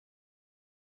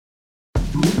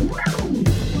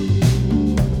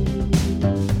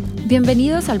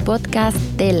Bienvenidos al podcast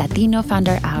de Latino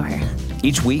Founder Hour.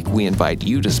 Each week, we invite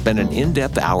you to spend an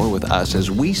in-depth hour with us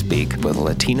as we speak with a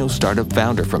Latino startup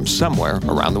founder from somewhere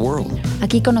around the world.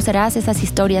 Aquí conocerás esas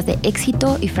historias de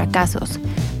éxito y fracasos,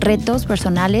 retos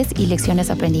personales y lecciones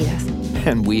aprendidas.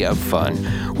 And we have fun.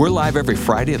 We're live every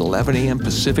Friday at 11 a.m.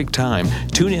 Pacific Time.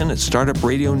 Tune in at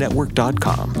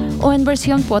startupradionetwork.com. O en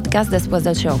versión podcast después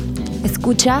del show.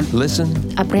 Escucha, listen,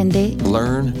 aprende,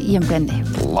 learn, y emprende.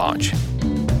 Launch.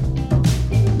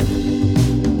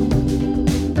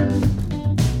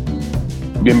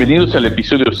 Bienvenidos al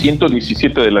episodio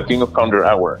 117 de Latino Founder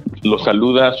Hour. Los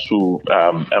saluda su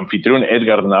anfitrión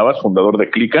Edgar Navas, fundador de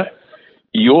Clica.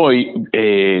 Y hoy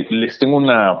les tengo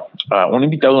un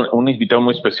invitado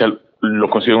muy especial. Lo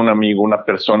considero un amigo, una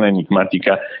persona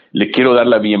enigmática. Le quiero dar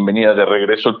la bienvenida de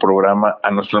regreso al programa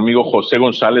a nuestro amigo José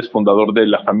González, fundador de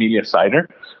la familia Cider.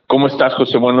 ¿Cómo estás,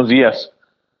 José? Buenos días.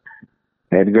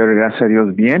 Edgar, gracias a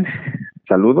Dios, bien.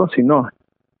 Saludos. Y no,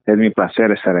 es mi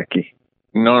placer estar aquí.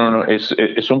 No, es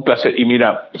un placer. Y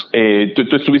mira,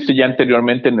 tú estuviste ya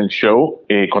anteriormente en el show,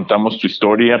 contamos tu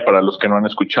historia. Para los que no han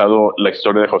escuchado, la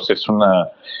historia de José es una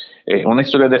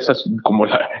historia de esas, como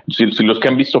si los que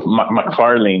han visto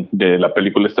McFarlane, de la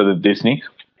película esta de Disney,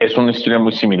 es una historia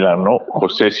muy similar, ¿no?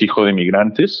 José es hijo de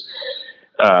inmigrantes,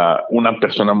 una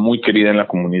persona muy querida en la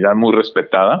comunidad, muy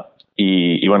respetada.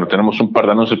 Y bueno, tenemos un par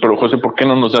de anuncios, pero José, ¿por qué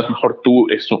no nos das mejor tú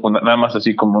nada más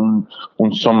así como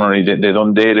un summary de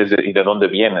dónde eres y de dónde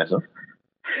vienes, ¿no?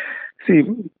 Sí,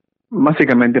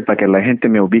 básicamente para que la gente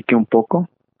me ubique un poco,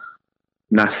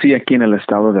 nací aquí en el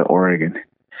estado de Oregon.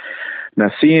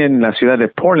 Nací en la ciudad de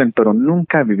Portland, pero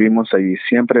nunca vivimos allí,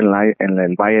 siempre en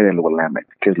el Valle del Willamette,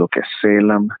 que es lo que es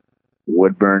Salem,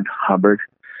 Woodburn, Hubbard.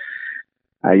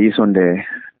 Ahí es donde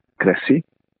crecí.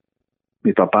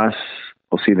 Mis papás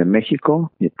sí de México,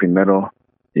 y primero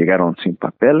llegaron sin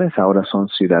papeles, ahora son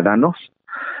ciudadanos.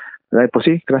 Pues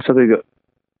sí, gracias a Dios.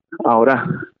 Ahora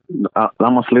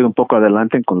vamos a ir un poco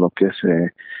adelante con lo que es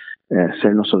tener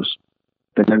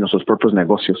nuestros propios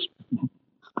negocios.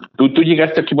 Tú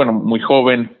llegaste aquí, bueno, muy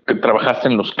joven, que trabajaste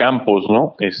en los campos,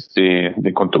 ¿no?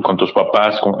 Con tus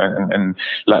papás.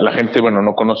 La gente, bueno,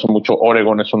 no conoce mucho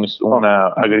Oregon, es una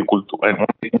agricultura,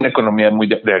 una economía muy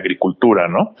de agricultura,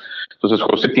 ¿no? Entonces,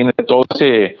 José tiene todo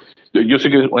ese. Yo sé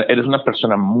que eres una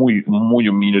persona muy, muy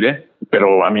humilde,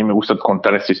 pero a mí me gusta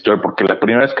contar esta historia porque la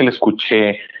primera vez que la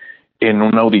escuché en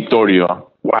un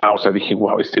auditorio, wow, o sea, dije,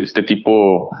 wow, este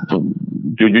tipo,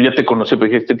 yo ya te conocí, pero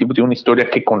dije, este tipo tiene una historia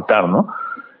que contar, ¿no?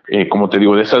 Como te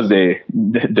digo, de esas de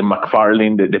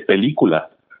McFarlane, de película.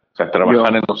 O sea,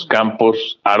 trabajar en los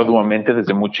campos arduamente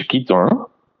desde muy chiquito, ¿no?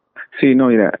 Sí, no,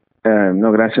 mira,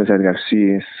 no, gracias, Edgar.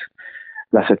 Sí,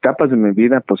 las etapas de mi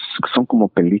vida, pues, son como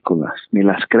películas. Ni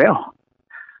las creo,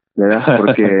 ¿verdad?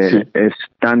 Porque sí, es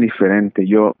tan diferente.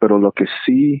 Pero lo que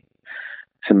sí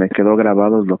se me quedó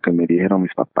grabado es lo que me dijeron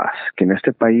mis papás, que en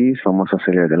este país vamos a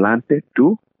salir adelante,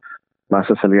 tú vas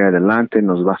a salir adelante,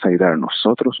 nos vas a ayudar a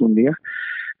nosotros un día.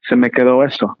 Se me quedó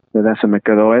eso, ¿verdad? Se me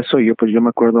quedó eso y yo me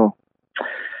acuerdo,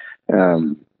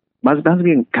 más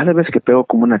bien, cada vez que pego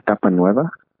como una etapa nueva,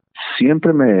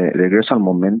 siempre me regreso al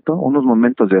momento, unos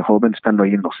momentos de joven estando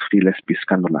ahí en los files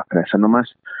piscando la fresa,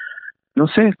 nomás, no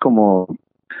sé, como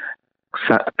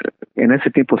en ese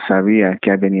tiempo sabía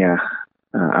que venía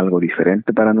algo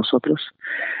diferente para nosotros.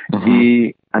 Uh-huh.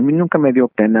 Y a mí nunca me dio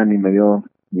pena ni me dio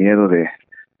miedo de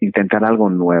intentar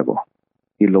algo nuevo.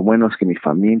 Y lo bueno es que mi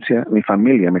familia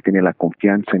me tenía la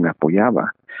confianza y me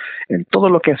apoyaba en todo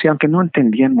lo que hacía, aunque no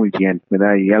entendían muy bien,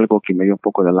 ¿verdad? Y algo que me dio un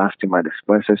poco de lástima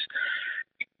después es,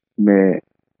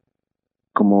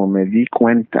 como me di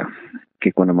cuenta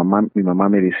que cuando mi mamá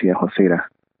me decía, José,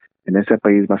 en este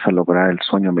país vas a lograr el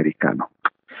sueño americano.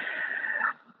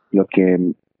 Lo que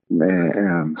me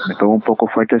pegó un poco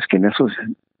fuerte es que en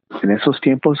esos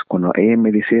tiempos, cuando ella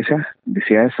me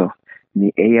decía eso,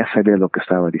 ni ella sabía lo que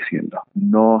estaba diciendo.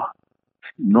 No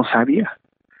sabía,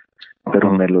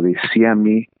 pero me lo decía a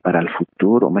mí para el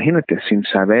futuro. Imagínate, sin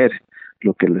saber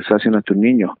lo que le está haciendo a tu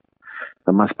niño,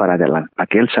 nada más para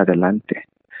que él se adelante,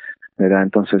 ¿verdad?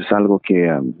 Entonces algo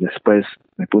que después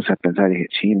me puse a pensar y dije,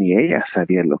 sí, ni ella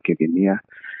sabía lo que venía,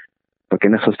 porque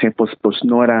en esos tiempos pues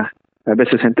no era, a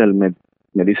veces gente me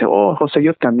dice, oh, José,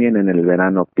 yo también en el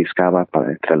verano piscaba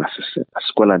entre las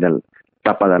escuelas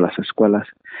tapa de las escuelas.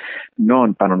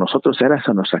 No, para nosotros era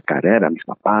esa nuestra carrera, mis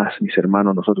papás, mis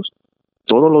hermanos, nosotros,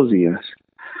 todos los días,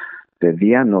 de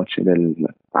día a noche,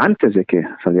 antes de que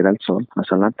saliera el sol,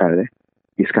 hasta la tarde,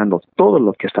 piscando todo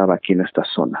lo que estaba aquí en esta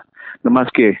zona. No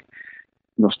más que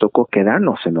nos tocó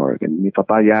quedarnos en Oregon. Mi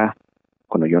papá ya,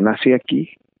 cuando yo nací aquí,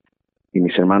 y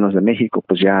mis hermanos de México,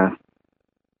 pues ya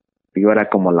yo era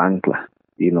como la ancla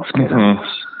y nos quedamos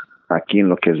aquí en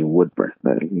lo que es Woodburn,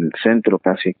 en el centro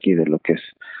casi aquí de lo que es...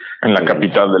 En la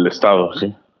capital del estado,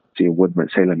 sí. Sí, Woodburn,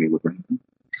 Salem y Woodburn.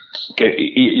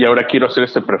 Y ahora quiero hacer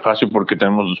este prefacio porque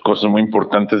tenemos dos cosas muy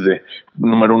importantes de,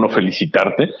 número uno,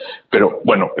 felicitarte, pero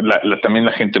bueno, también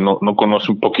la gente no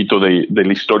conoce un poquito de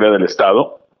la historia del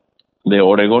estado de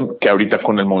Oregon, que ahorita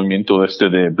con el movimiento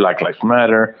de Black Lives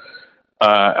Matter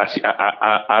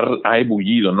ha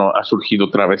ebullido, ¿no? Ha surgido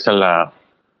otra vez a la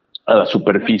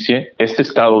superficie. Este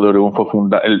estado de Oregón fue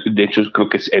fundado, de hecho creo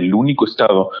que es el único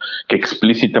estado que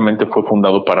explícitamente fue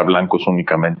fundado para blancos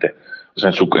únicamente, o sea,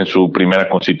 en su primera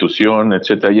constitución,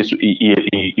 etcétera,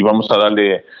 y vamos a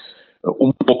darle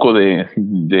un poco de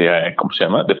 ¿cómo se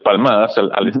llama?, de palmadas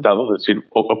al estado, decir,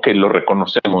 ok, lo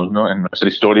reconocemos, ¿no? En nuestra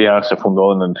historia se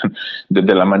fundó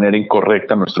de la manera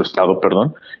incorrecta nuestro estado,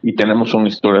 perdón, y tenemos una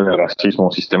historia de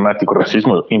racismo sistemático,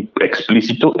 racismo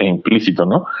explícito e implícito,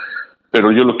 ¿no?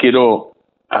 Pero yo lo quiero,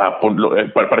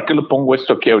 ¿para qué lo pongo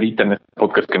esto aquí ahorita en este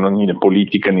podcast que no es ni de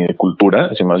política ni de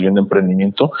cultura, sino más bien de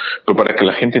emprendimiento, pero para que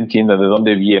la gente entienda de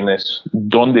dónde vienes,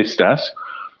 dónde estás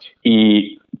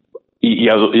y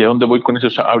a dónde voy con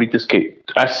eso ahorita es que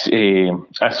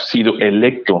has sido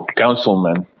electo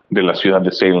councilman de la ciudad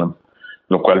de Salem,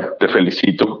 lo cual te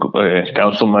felicito,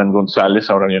 Councilman González,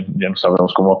 ahora ya no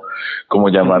sabemos cómo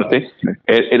llamarte.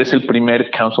 Eres el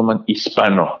primer councilman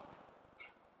hispano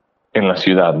en la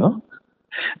ciudad, ¿no?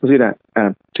 Pues mira,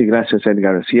 sí, gracias,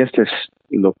 Edgar. Sí, esto es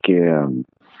lo que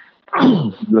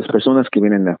las personas que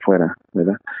vienen de afuera,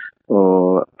 ¿verdad?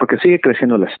 Porque sigue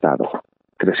creciendo el estado,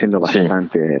 creciendo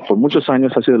bastante. Sí. Por muchos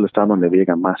años ha sido el estado donde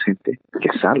llega más gente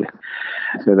que sale,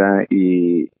 ¿verdad?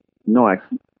 Y no,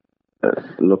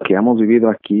 lo que hemos vivido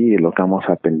aquí y lo que hemos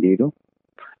aprendido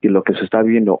y lo que se está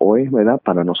viviendo hoy, ¿verdad?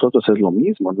 Para nosotros es lo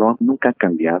mismo, nunca ha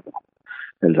cambiado.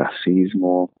 El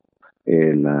racismo,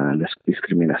 la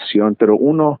discriminación, pero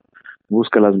uno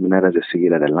busca las maneras de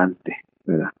seguir adelante,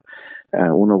 ¿verdad?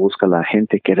 Uno busca la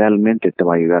gente que realmente te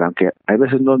va a ayudar, aunque hay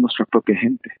veces no es nuestra propia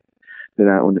gente,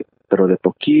 ¿verdad? Pero de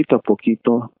poquito a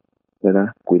poquito,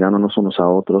 ¿verdad? Cuidándonos unos a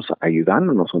otros,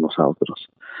 ayudándonos unos a otros,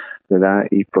 ¿verdad?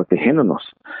 Y protegiéndonos,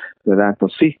 ¿verdad?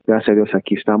 Pues sí, gracias a Dios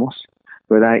aquí estamos,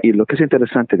 ¿verdad? Y lo que es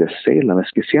interesante de Salem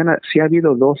es que sí ha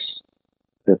habido dos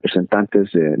representantes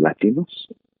latinos.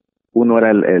 Uno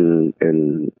era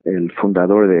el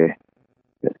fundador de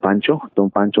Pancho, Don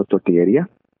Pancho Tortillería.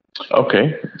 Ok,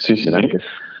 sí.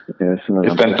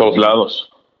 Está en todos lados.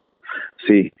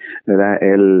 Sí, ¿verdad?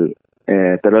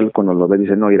 Pero él cuando lo ve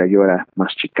dice, no, yo era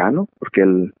más chicano, porque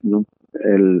él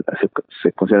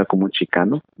se considera como un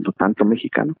chicano, no tanto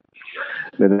mexicano,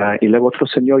 ¿verdad? Y luego otro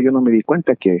señor, yo no me di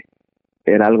cuenta que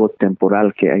era algo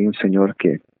temporal, que hay un señor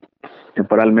que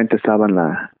temporalmente estaba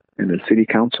en el City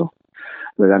Council,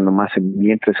 ¿verdad? Nomás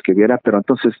mientras escribiera, pero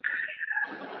entonces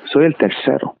soy el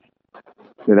tercero,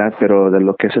 ¿verdad? Pero de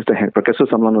lo que es porque eso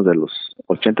estamos hablando de los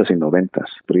 80s y 90s,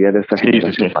 pero ya de esta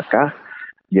generación para acá,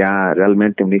 ya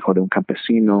realmente un hijo de un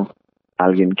campesino,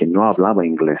 alguien que no hablaba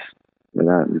inglés,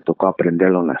 ¿verdad? Le tocó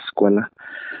aprenderlo en la escuela,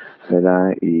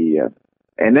 ¿verdad? Y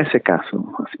en ese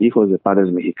caso, hijos de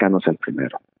padres mexicanos, el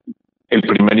primero. El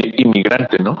primer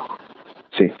inmigrante, ¿no?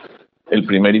 Sí. El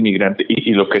primer inmigrante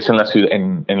y lo que es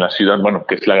en la ciudad, bueno,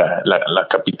 que es la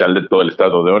capital de todo el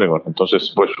estado de Oregon.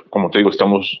 Entonces, pues, como te digo,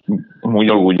 estamos muy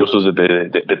orgullosos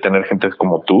de tener gente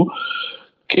como tú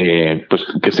que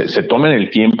se tomen el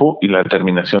tiempo y la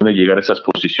determinación de llegar a esas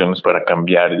posiciones para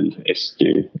cambiar y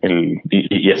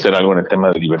hacer algo en el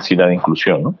tema de diversidad e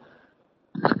inclusión, ¿no?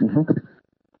 Uh-huh.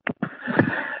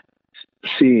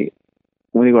 Sí,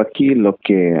 como digo, aquí lo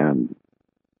que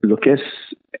es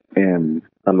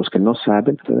a los que no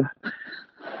saben, ¿verdad?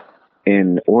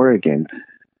 En Oregon,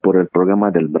 por el programa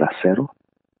del bracero,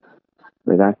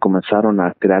 ¿verdad? Comenzaron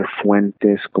a crear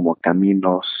fuentes como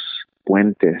caminos,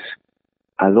 puentes,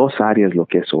 a dos áreas lo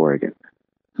que es Oregon.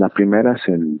 La primera es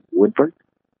en Woodburn,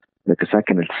 de que está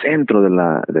en el centro de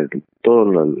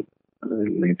toda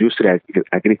la industria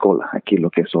agrícola, aquí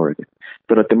lo que es Oregon.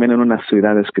 Pero también en unas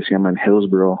ciudades que se llaman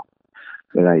Hillsboro,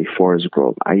 ¿verdad? Y Forest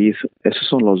Grove. Ahí, esos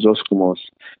son los dos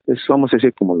vamos a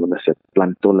decir, como donde se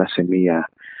plantó la semilla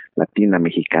latina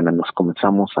mexicana, nos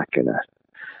comenzamos a quedar,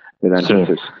 ¿verdad? Sí.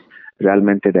 Entonces,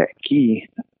 realmente de aquí,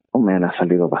 me ha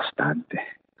salido bastante.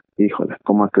 Híjole,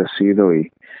 cómo ha crecido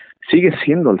y sigue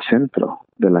siendo el centro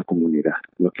de la comunidad,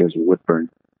 lo que es Woodburn.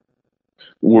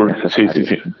 Sí.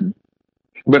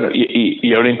 Bueno,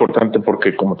 y ahora importante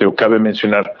porque, como te digo, cabe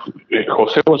mencionar,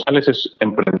 José González es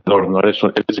emprendedor, ¿no? Eres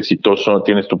exitoso,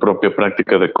 tienes tu propia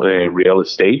práctica de real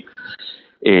estate,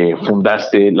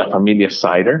 fundaste la familia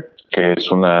Cider, que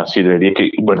es una sidrería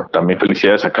que, bueno, también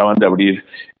felicidades, acaban de abrir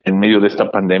en medio de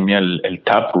esta pandemia el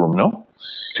Tap Room, ¿no?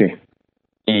 Sí.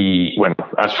 Y bueno,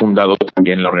 has fundado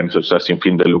también la organización sin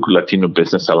fin de lucro Latino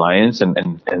Business Alliance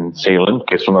en Salem,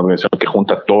 que es una organización que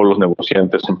junta a todos los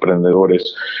negociantes,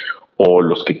 emprendedores o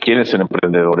los que quieren ser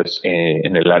emprendedores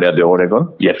en el área de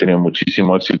Oregon, y ha tenido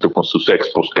muchísimo éxito con sus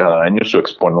expos cada año, su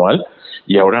expo anual,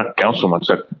 y ahora Councilman, o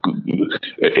sea,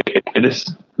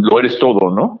 lo eres todo,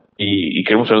 ¿no? Y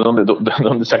queremos saber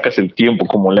dónde sacas el tiempo,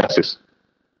 cómo le haces.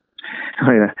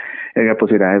 Mira,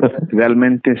 pues mira,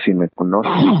 realmente si me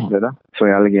conoces, ¿verdad?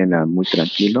 Soy alguien muy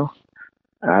tranquilo,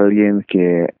 alguien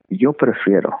que yo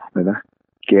prefiero, ¿verdad?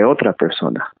 Que otra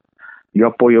persona. Yo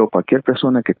apoyo a cualquier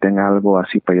persona que tenga algo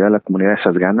así para ayudar a la comunidad,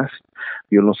 esas ganas,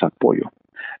 yo los apoyo.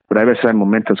 Pero a veces hay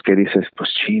momentos que dices, pues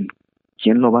chin,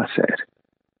 ¿quién lo va a hacer?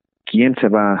 ¿Quién se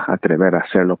va a atrever a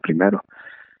hacerlo primero?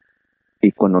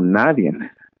 Y cuando nadie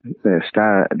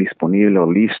está disponible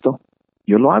o listo,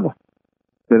 yo lo hago,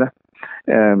 ¿verdad?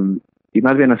 Y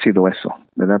más bien ha sido eso,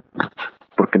 ¿verdad?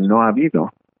 Porque no ha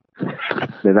habido,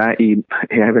 ¿verdad? Y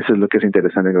a veces lo que es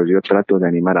interesante es que yo trato de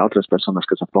animar a otras personas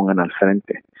que se pongan al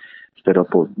frente, pero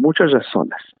por muchas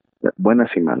razones,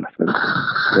 buenas y malas,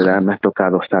 ¿verdad? Me ha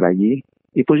tocado estar allí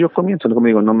y pues yo comienzo, como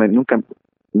digo,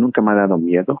 nunca me ha dado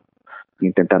miedo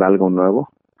intentar algo nuevo,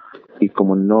 y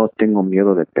como no tengo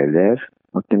miedo de perder,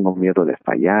 no tengo miedo de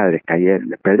fallar, de caer,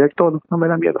 de perder todo, no me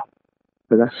da miedo,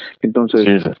 ¿verdad?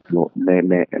 Entonces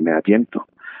me aviento,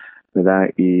 ¿verdad?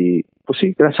 Y pues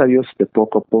sí, gracias a Dios, de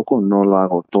poco a poco no lo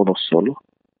hago todo solo,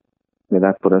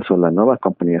 ¿verdad? Por eso la nueva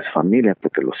compañía es familia,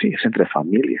 porque lo sí, es entre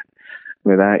familia,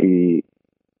 ¿verdad? Y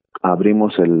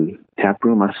abrimos el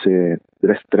taproom hace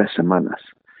tres semanas,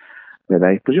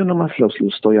 ¿verdad? Y pues yo nomás lo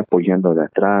estoy apoyando de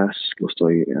atrás, lo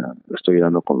estoy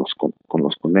ayudando con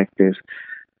los conectes,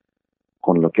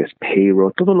 con lo que es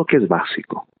payroll, todo lo que es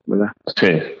básico, ¿verdad? Sí.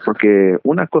 Porque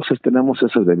una cosa es tenemos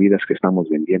esas bebidas que estamos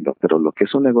vendiendo, pero lo que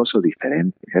es un negocio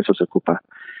diferente, eso se ocupa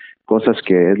cosas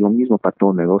que es lo mismo para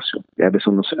todo negocio. Y a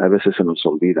veces se nos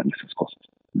olvidan esas cosas.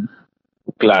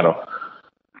 Claro.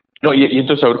 No, y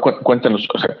entonces, a ver, cuéntanos,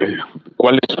 o sea,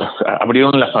 ¿cuáles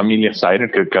abrieron la familia Cider,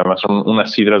 que además son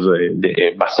unas sidras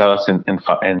basadas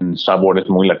en sabores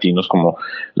muy latinos, como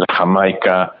la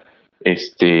jamaica,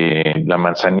 la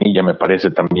manzanilla, me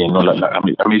parece también, ¿no? A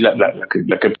mí la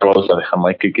que he probado es la de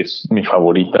jamaica, que es mi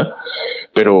favorita,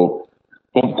 pero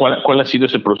 ¿cuál ha sido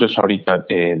ese proceso ahorita?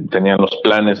 Tenían los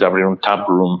planes de abrir un tap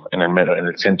room en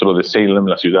el centro de Salem,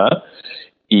 la ciudad,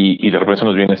 y de repente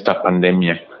nos viene esta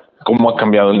pandemia. ¿Cómo ha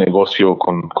cambiado el negocio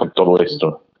con todo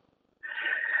esto?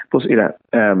 Pues mira,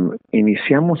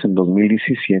 iniciamos en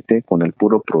 2017 con el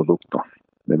puro producto,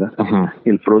 ¿verdad? Uh-huh.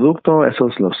 Y el producto,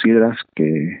 esos los sidras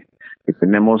que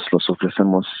tenemos, los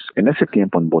ofrecemos en ese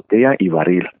tiempo en botella y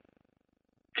barril.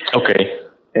 Okay.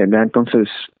 Entonces,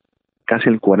 casi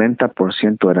el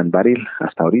 40% era en barril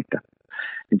hasta ahorita.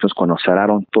 Entonces, cuando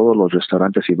cerraron todos los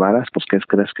restaurantes y bares, pues, ¿qué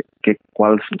crees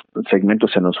cuál segmento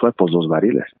se nos fue? Pues los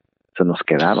barriles. Se nos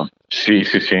quedaron. Sí.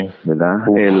 ¿Verdad?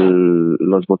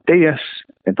 Los botellas,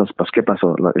 entonces, pues, ¿qué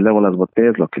pasó? Luego las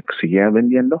botellas, lo que seguía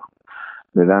vendiendo,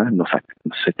 ¿verdad?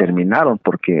 Se terminaron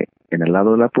porque en el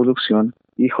lado de la producción,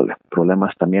 híjole,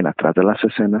 problemas también atrás de las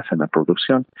escenas en la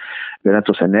producción, ¿verdad?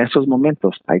 Entonces, en esos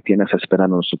momentos, ahí tienes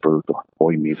esperando nuestro producto,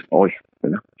 hoy,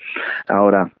 ¿verdad?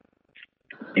 Ahora,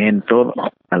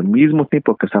 al mismo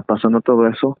tiempo que está pasando todo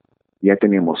eso, ya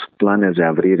teníamos planes de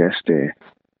abrir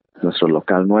nuestro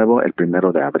local nuevo el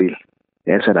 1 de abril.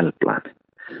 Ese era el plan.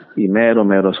 Y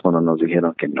mero es cuando nos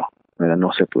dijeron que no, ¿verdad?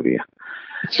 No se podía.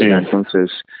 Sí.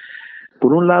 Entonces,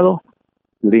 por un lado,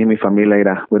 le dije a mi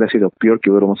familia, hubiera sido peor que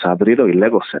hubiéramos abrido y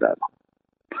luego cerrado,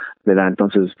 ¿verdad?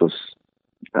 Entonces, pues,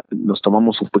 nos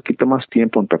tomamos un poquito más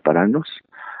tiempo en prepararnos,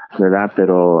 ¿verdad?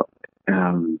 Pero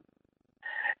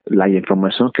la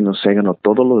información que nos llegan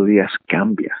todos los días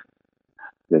cambia,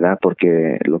 ¿verdad?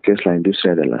 Porque lo que es la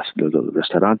industria de los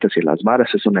restaurantes y las bares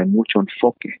es donde hay mucho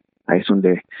enfoque. Ahí es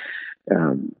donde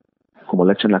como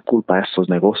le echan la culpa a estos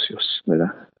negocios,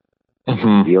 ¿verdad?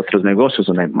 Uh-huh. Y otros negocios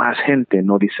donde hay más gente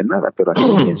no dice nada, pero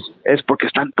aquí es porque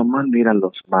están tomando ir a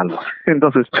los malos.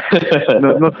 Entonces,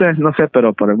 no sé,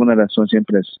 pero por alguna razón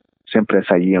siempre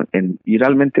es allí. Y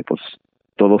realmente, pues,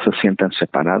 todos se sientan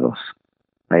separados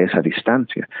a esa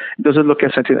distancia. Entonces, lo que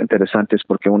hace interesante es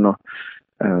porque uno,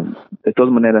 de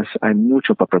todas maneras, hay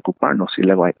mucho para preocuparnos y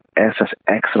luego hay esas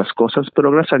extras cosas, pero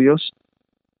gracias a Dios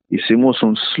hicimos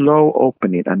un slow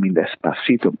opening,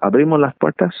 despacito. Abrimos las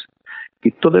puertas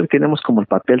y todavía tenemos como el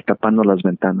papel tapando las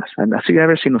ventanas. Así a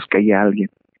ver si nos caía alguien.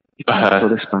 Y todo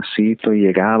despacito y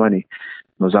llegaban y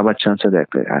nos daba chance de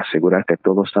asegurar que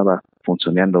todo estaba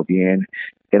funcionando bien.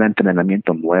 era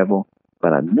entrenamiento nuevo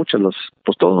para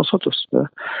pues todos nosotros, ¿verdad?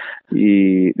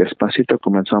 Y despacito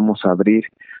comenzamos a abrir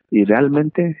y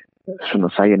realmente se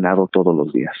nos ha llenado todos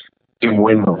los días. Qué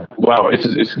bueno. Wow,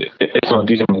 esa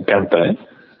noticia me encanta, ¿eh?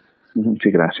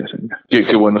 Sí, gracias.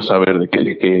 Qué bueno saber de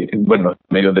que, bueno, en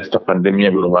medio de esta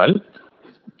pandemia global,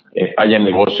 haya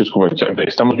negocios como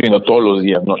estamos viendo todos los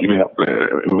días, ¿no? Yo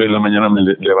en la mañana me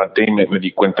levanté y me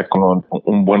di cuenta con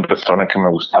un buen restaurante que me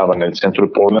gustaba en el centro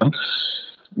de Portland.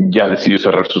 Ya decidió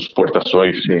cerrar sus puertas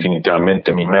hoy, sí.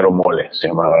 Definitivamente. Mi Mero Mole se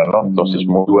llamaba, ¿no? Entonces,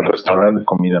 muy buen restaurante de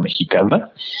comida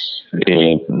mexicana.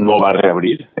 No va a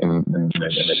reabrir en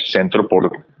el centro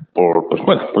por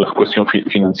la cuestión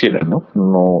financiera, ¿no?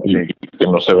 Sí. Que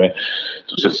no se ve.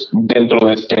 Entonces, dentro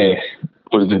de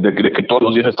pues desde que todos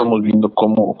los días estamos viendo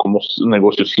cómo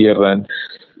negocios cierran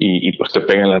y pues te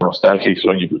pegan la nostalgia y eso,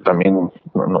 oye, también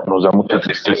nos da mucha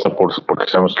tristeza porque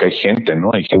sabemos que hay gente, ¿no?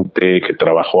 Hay gente que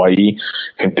trabajó ahí,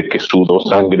 gente que sudó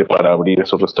sangre para abrir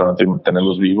esos restaurantes y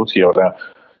mantenerlos vivos y ahora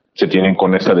se tienen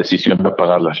con esa decisión de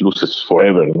apagar las luces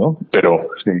forever, ¿no? Pero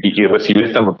sí. y recibir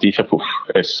esta noticia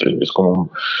es como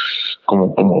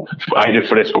aire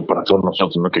fresco para todos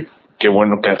nosotros, ¿no? Qué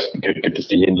bueno que te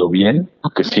esté yendo bien,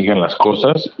 que sigan las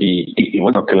cosas y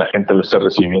bueno, que la gente lo esté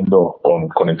recibiendo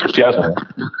con entusiasmo.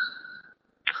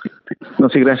 No,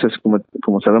 sí, gracias.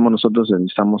 Como sabemos, nosotros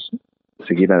necesitamos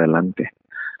seguir adelante,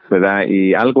 ¿verdad?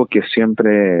 Y algo que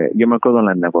siempre, yo me acuerdo en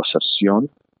la negociación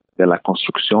de la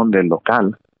construcción del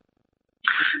local,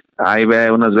 hay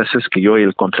unas veces que yo y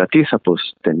el contratista,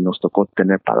 pues nos tocó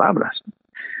tener palabras.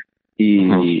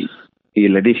 Y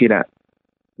le dije,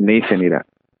 mira,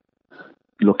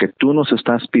 lo que tú nos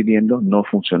estás pidiendo no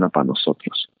funciona para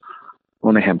nosotros.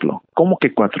 Un ejemplo, ¿cómo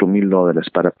que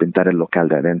 $4,000 para pintar el local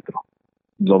de adentro?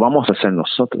 Lo vamos a hacer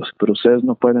nosotros, pero ustedes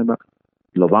no pueden,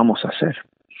 lo vamos a hacer,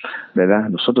 ¿verdad?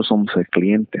 Nosotros somos el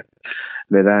cliente,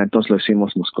 ¿verdad? Entonces lo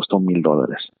hicimos, nos costó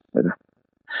 $1,000, ¿verdad?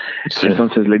 Sí.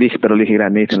 Entonces le dije,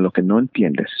 Nathan, lo que no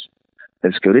entiendes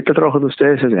es que ahorita el trabajo de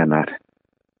ustedes es ganar.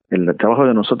 El trabajo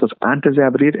de nosotros antes de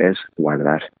abrir es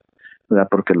guardar, ¿verdad?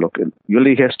 Porque yo le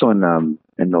dije esto en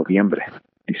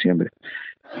diciembre.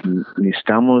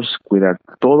 Necesitamos cuidar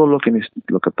todo lo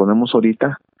que ponemos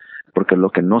ahorita, porque lo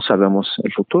que no sabemos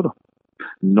el futuro.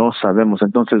 No sabemos.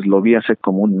 Entonces lo vi hace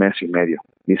como 1 mes y medio.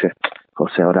 Dice,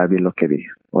 José, ahora vi lo que dije.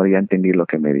 Ahora ya entendí lo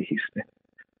que me dijiste.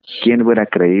 ¿Quién hubiera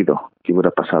creído que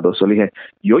hubiera pasado eso? Le dije,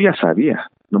 yo ya sabía,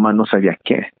 nomás no sabía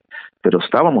qué, pero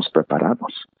estábamos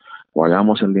preparados.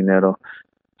 Guardamos el dinero.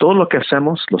 Todo lo que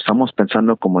hacemos lo estamos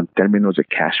pensando como en términos de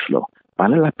cash flow.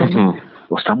 ¿Vale la pena?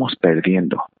 Lo estamos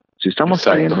perdiendo. Si estamos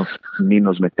perdiendo, ni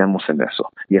nos metemos en eso.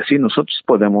 Y así nosotros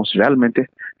podemos realmente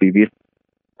vivir,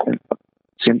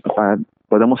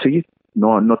 podemos seguir.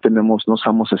 No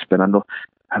estamos esperando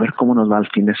a ver cómo nos va el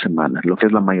fin de semana, lo que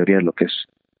es la mayoría de lo que es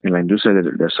en la industria de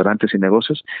restaurantes y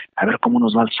negocios, a ver cómo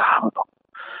nos va el sábado.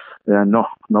 ¿Verdad?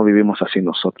 No vivimos así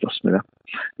nosotros, ¿verdad?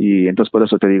 Y entonces por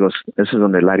eso te digo, ese es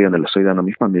donde el área donde le estoy dando a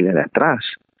mi familia de atrás,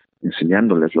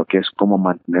 enseñándoles lo que es cómo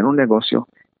mantener un negocio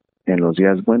en los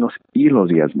días buenos y los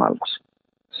días malos.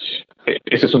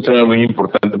 Ese es un tema muy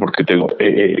importante porque te lo voy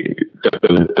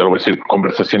a decir,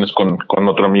 conversaciones con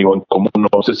otro amigo en común,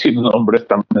 no sé si nombres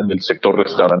también en el sector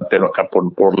restaurantero acá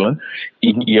por Portland,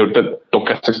 y ahorita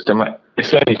tocaste este tema,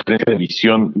 es la diferencia de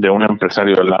visión de un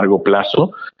empresario a largo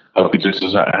plazo a lo que tú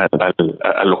dices,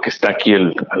 a lo que está aquí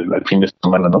al fin de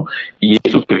semana, ¿no? Y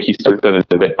eso que dijiste ahorita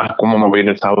de cómo me voy a ir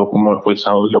el sábado, cómo me fue el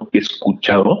sábado, lo que he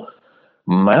escuchado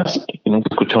más, nunca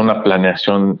he escuchado una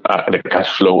planeación de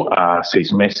cash flow a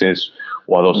 6 meses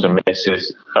o a 12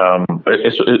 meses.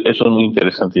 Eso es muy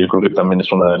interesante. Yo creo que también es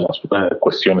una de las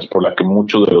cuestiones por la que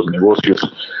muchos de los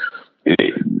negocios,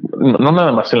 no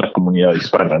nada más en la comunidad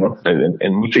hispana, ¿no?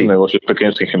 En muchos negocios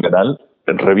pequeños en general,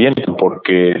 revientan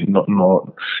porque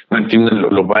no entienden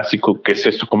lo básico que es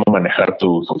esto, cómo manejar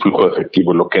tu flujo de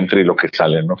efectivo, lo que entra y lo que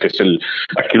sale, ¿no? Que es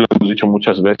aquí lo hemos dicho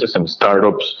muchas veces en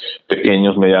startups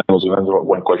pequeños, medianos, grandes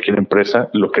o en cualquier empresa,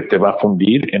 lo que te va a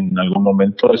fundir en algún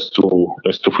momento es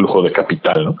tu flujo de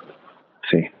capital, ¿no?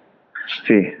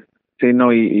 Sí,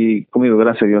 no, y conmigo,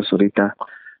 gracias a Dios, ahorita,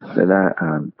 ¿verdad?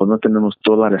 Pues no tenemos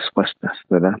todas las respuestas,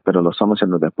 ¿verdad? Pero lo estamos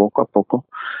haciendo de poco a poco,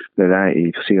 ¿verdad?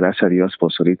 Y sí, gracias a Dios,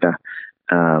 pues ahorita,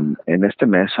 en este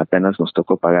mes apenas nos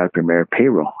tocó pagar el primer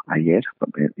payroll ayer,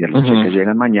 y los cheques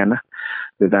llegan mañana,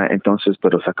 ¿verdad? Entonces,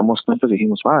 pero sacamos cuentas y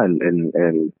dijimos,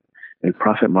 el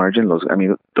profit margin,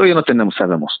 todavía no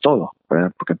sabemos todo,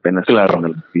 ¿verdad? Porque apenas son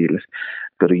los biles,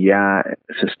 pero ya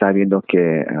se está viendo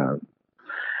que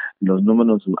los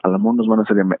números a lo mejor nos van a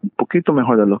ser un poquito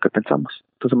mejor de lo que pensamos.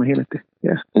 Entonces imagínate.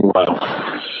 Yeah. Wow.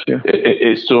 Yeah.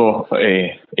 Esto,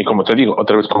 y como te digo,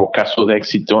 otra vez como caso de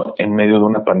éxito en medio de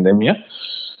una pandemia,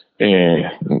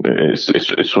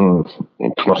 es un,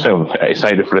 no sé, es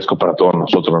aire fresco para todos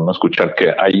nosotros, ¿no? Escuchar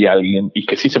que hay alguien y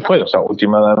que sí se puede. O sea,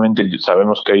 últimamente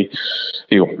sabemos que hay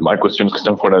cuestiones que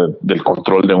están fuera del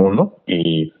control de uno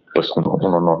y pues uno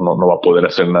no va a poder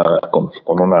hacer nada con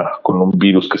un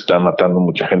virus que está matando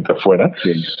mucha gente afuera.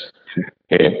 Sí. Sí.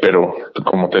 Pero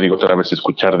como te digo otra vez,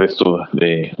 escuchar de esto,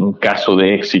 de un caso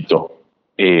de éxito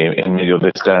en medio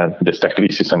de esta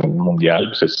crisis mundial,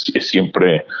 pues es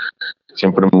siempre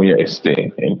muy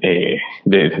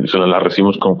la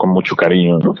recibimos con mucho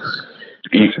cariño, ¿no?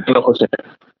 Y no, José,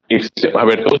 a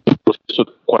ver, todo el proceso,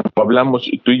 cuando hablamos,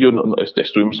 tú y yo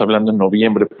estuvimos hablando en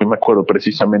noviembre, me acuerdo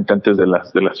precisamente antes de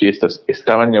las fiestas,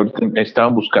 estaban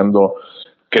buscando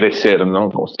crecer, ¿no?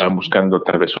 O estaban buscando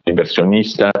tal vez un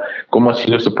inversionista. ¿Cómo ha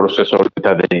sido ese proceso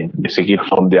ahorita de seguir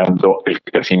fondeando el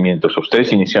crecimiento? O sea,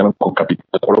 ustedes iniciaron con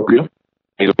capital propio,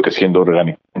 ha ido creciendo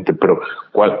orgánicamente, pero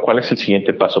 ¿cuál es el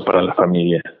siguiente paso para la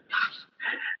familia?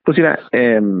 Pues mira,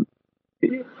 el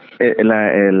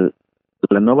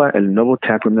nuevo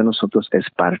taproom de nosotros es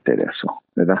parte de eso,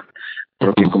 ¿verdad?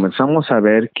 Porque comenzamos a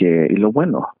ver y lo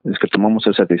bueno es que tomamos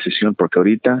esa decisión, porque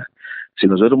ahorita, si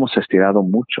nos hubiéramos estirado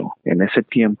mucho en ese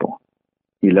tiempo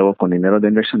y luego con dinero de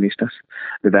inversionistas,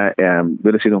 ¿verdad?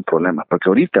 Hubiera sido un problema, porque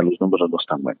ahorita los números no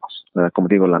están buenos, ¿verdad? Como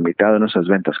digo, la mitad de nuestras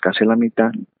ventas, casi la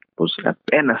mitad, pues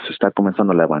apenas se está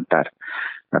comenzando a levantar,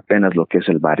 apenas lo que es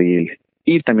el barril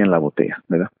y también la botella,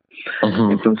 ¿verdad?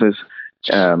 Entonces,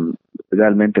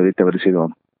 realmente ahorita habría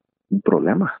sido un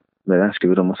problema, ¿verdad? Si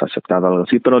hubiéramos aceptado algo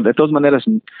así, pero de todas maneras,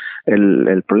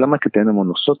 el problema que tenemos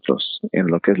nosotros en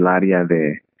lo que es el área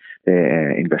de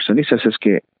inversionistas es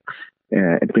que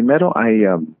primero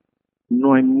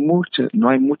no hay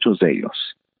muchos de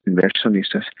ellos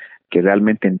inversionistas que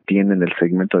realmente entienden el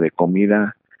segmento de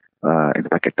comida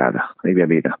empaquetada y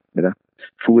bebida, ¿verdad?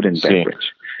 Food and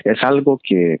beverage. Es algo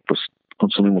que pues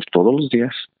consumimos todos los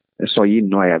días. Eso ahí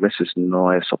a veces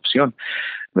no es opción,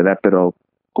 ¿verdad? Pero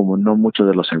como no muchos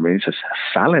de los inversionistas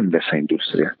salen de esa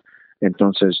industria,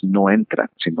 entonces no entran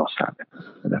si no saben,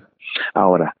 ¿verdad?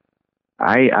 Ahora,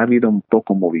 ha habido un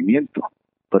poco movimiento,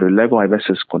 pero luego hay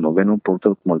veces cuando ven un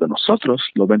producto como el de nosotros,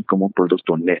 lo ven como un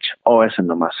producto niche. Ese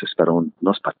nomás es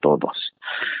no es para todos,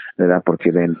 ¿verdad?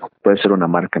 Porque puede ser una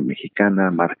marca mexicana,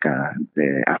 marca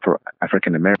de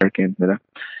African American, ¿verdad?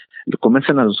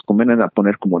 Comienzan a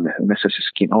poner como en esa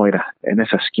esquina, en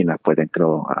esa esquina pueden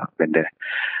vender.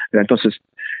 Entonces,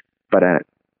 para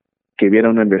que viera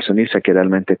un inversionista que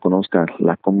realmente conozca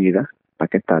la comida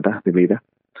paquetada, bebida,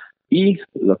 y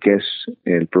lo que es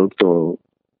el producto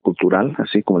cultural,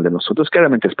 así como el de nosotros, que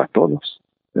realmente es para todos,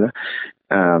 ¿verdad?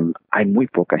 Hay muy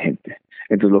poca gente.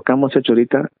 Entonces, lo que hemos hecho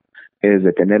ahorita es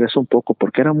detener eso un poco,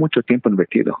 porque era mucho tiempo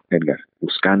invertido, Edgar,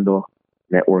 buscando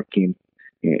networking,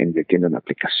 invirtiendo en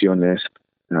aplicaciones,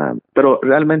 pero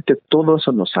realmente todo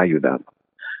eso nos ha ayudado,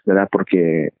 ¿verdad?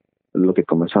 Porque lo que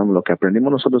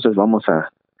aprendimos nosotros es vamos a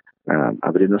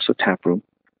abrir nuestro taproom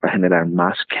para generar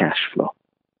más cash flow,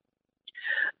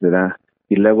 ¿verdad?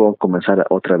 Y luego comenzar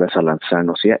otra vez a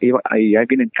lanzarnos. Y ahí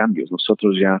vienen cambios.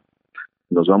 Nosotros ya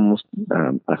nos vamos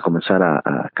a comenzar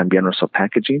a cambiar nuestro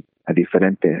packaging a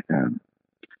diferentes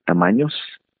tamaños,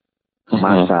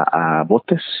 más a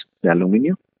botes de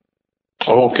aluminio.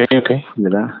 Okay.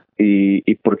 ¿Verdad?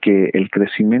 Y porque el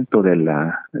crecimiento del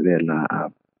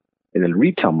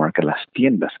retail market, las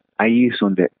tiendas, ahí es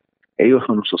donde ellos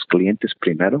son nuestros clientes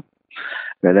primero,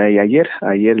 ¿verdad? Y ayer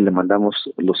le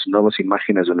mandamos las nuevas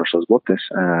imágenes de nuestros botes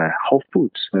a Whole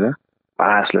Foods, ¿verdad?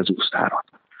 Les gustaron.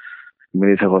 Y me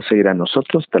dice José,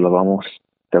 nosotros te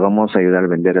vamos a ayudar a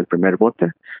vender el primer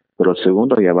bote, pero el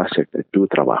segundo ya va a ser tu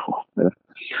trabajo, ¿verdad?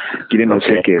 Quieren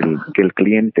decir que el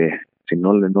cliente, si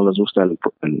no les gusta el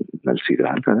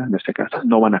sidral, ¿verdad? En este caso,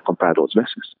 no van a comprar 2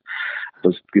 veces.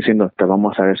 Entonces, diciendo, te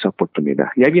vamos a dar esa oportunidad.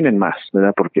 Y ahí vienen más,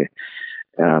 ¿verdad? Porque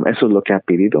eso es lo que ha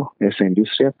pedido esa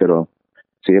industria, pero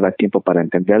se lleva tiempo para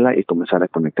entenderla y comenzar a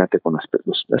conectarte con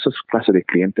esas clases de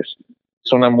clientes.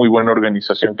 Es una muy buena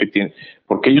organización que tiene,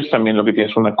 porque ellos también lo que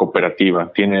tienen es una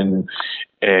cooperativa. Tienen,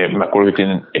 me acuerdo que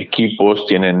tienen equipos,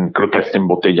 creo que hasta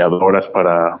embotelladoras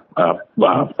para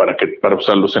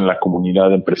usarlos en la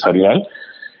comunidad empresarial,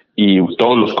 y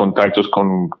todos los contactos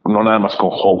no nada más con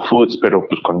Whole Foods, pero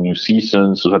pues con New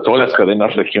Seasons, o sea, todas las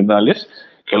cadenas regionales,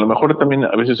 que a lo mejor también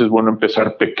a veces es bueno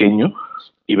empezar pequeño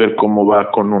y ver cómo va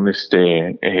con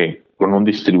con un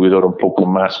distribuidor un poco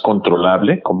más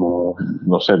controlable, como,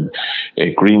 no sé,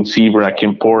 Green Zebra aquí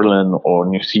en Portland o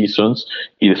New Seasons,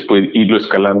 y después irlo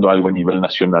escalando a algo a nivel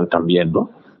nacional también,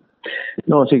 ¿no?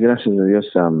 No, sí, gracias a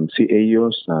Dios. Sí,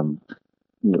 ellos,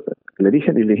 le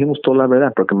dijimos toda la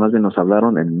verdad, porque más bien nos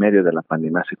hablaron en medio de la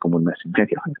pandemia, hace como un mes y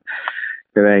medio.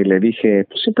 Pero ahí le dije,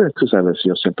 pues siempre, tú sabes,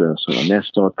 yo siempre soy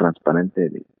honesto,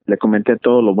 transparente. Le comenté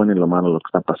todo lo bueno y lo malo, lo que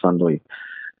está pasando, y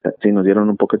sí nos dieron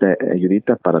un poco de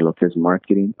ayudita para lo que es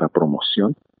marketing, para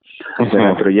promoción.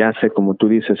 Pero ya sé, como tú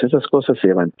dices, esas cosas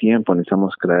llevan tiempo,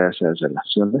 necesitamos crear esas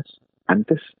relaciones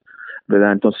antes,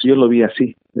 ¿verdad? Entonces yo lo vi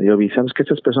así, yo vi, ¿sabes que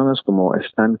esas personas como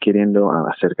están queriendo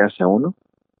acercarse a uno?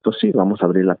 Pues sí, vamos a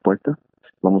abrir la puerta,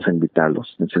 vamos a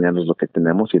invitarlos, enseñarles lo que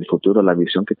tenemos y el futuro, la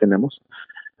visión que tenemos,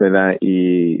 ¿verdad?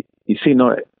 Y sí,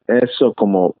 no, eso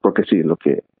como, porque sí, lo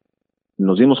que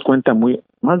nos dimos cuenta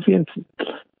más bien,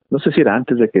 no sé si era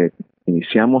antes de que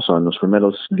iniciamos o en los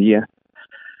primeros días,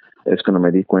 es cuando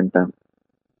me di cuenta,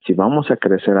 si vamos a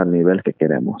crecer al nivel que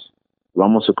queremos,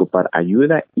 vamos a ocupar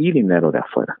ayuda y dinero de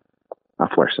afuera, a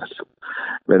fuerzas,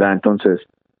 ¿verdad? Entonces,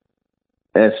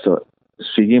 esto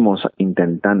seguimos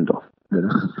intentando,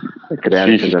 ¿verdad? Crear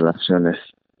esas relaciones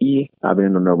y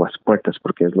abriendo nuevas puertas,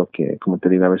 porque es lo que, como te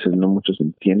digo, a veces no muchos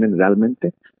entienden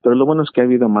realmente, pero lo bueno es que ha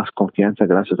habido más confianza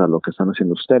gracias a lo que están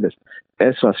haciendo ustedes.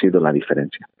 Eso ha sido la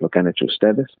diferencia, lo que han hecho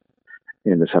ustedes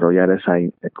en desarrollar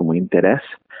ese como interés.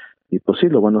 Y pues sí,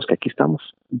 lo bueno es que aquí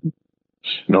estamos.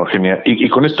 No, genial. Y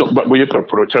con esto voy a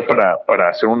aprovechar para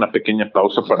hacer una pequeña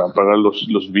pausa para pagar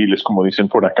los biles, como dicen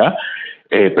por acá.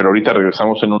 Pero ahorita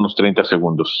regresamos en unos 30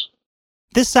 segundos.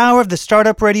 This hour of the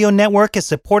Startup Radio Network is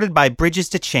supported by Bridges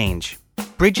to Change.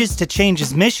 Bridges to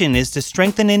Change's mission is to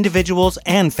strengthen individuals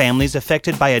and families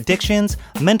affected by addictions,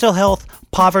 mental health,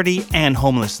 poverty, and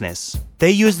homelessness.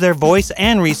 They use their voice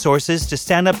and resources to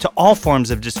stand up to all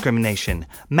forms of discrimination,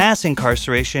 mass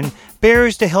incarceration,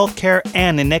 barriers to health care,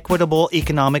 and inequitable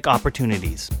economic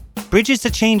opportunities. Bridges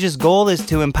to Change's goal is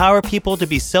to empower people to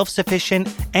be self-sufficient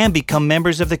and become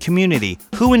members of the community,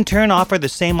 who in turn offer the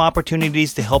same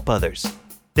opportunities to help others.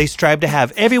 They strive to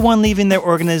have everyone leaving their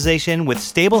organization with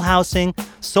stable housing,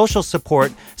 social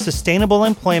support, sustainable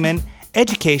employment,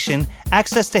 education,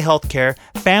 access to healthcare,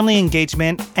 family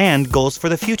engagement, and goals for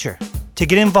the future. To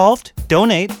get involved,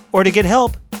 donate, or to get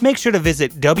help, make sure to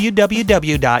visit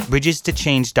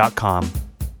www.bridgestochange.com.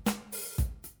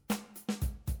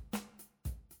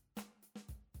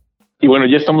 Y bueno,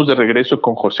 ya estamos de regreso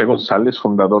con José González,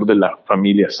 fundador de la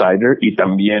familia Cider, y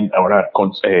también ahora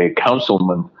con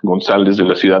Councilman González de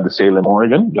la ciudad de Salem,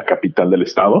 Oregon, la capital del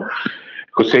estado.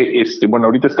 José, bueno,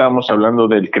 ahorita estábamos hablando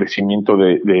del crecimiento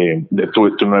de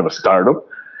tu nueva startup,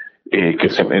 que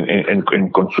es en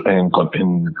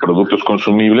productos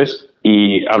consumibles,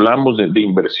 y hablamos de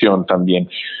inversión también.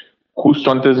 Justo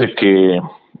antes de que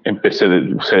se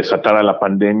desatara la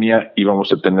pandemia,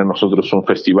 íbamos a tener nosotros un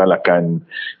festival acá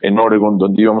en Oregon,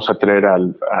 donde íbamos a traer a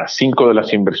 5 de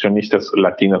las inversionistas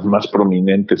latinas más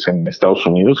prominentes en Estados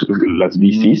Unidos, las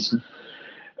VCs.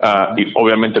 Y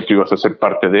obviamente tú ibas a ser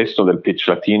parte de esto, del pitch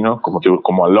latino,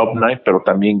 como alumni, pero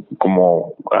también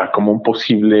como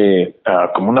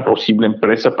una posible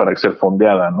empresa para ser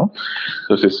fondeada, ¿no?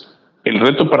 Entonces, el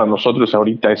reto para nosotros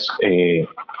ahorita es,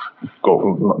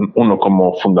 uno,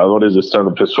 como fundadores de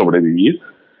startups, es sobrevivir.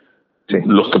 Sí.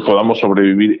 Los que podamos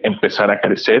sobrevivir, empezar a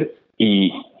crecer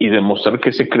y demostrar que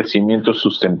ese crecimiento es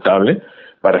sustentable,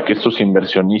 para que estos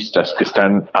inversionistas que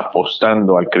están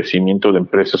apostando al crecimiento de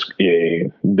empresas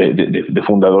de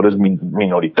fundadores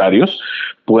minoritarios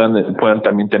puedan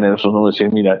también tener esos números y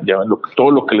decir, mira, todo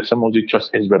lo que les hemos dicho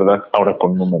es verdad ahora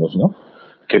con números, ¿no?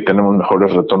 Que tenemos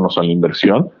mejores retornos a la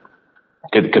inversión,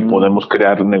 que podemos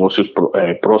crear negocios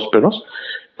prósperos.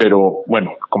 Pero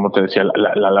bueno, como te decía,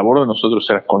 la labor de nosotros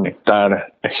era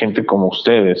conectar a gente como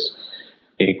ustedes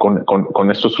con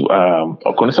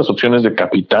esas opciones de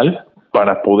capital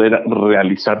para poder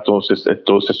realizar todos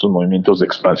estos movimientos de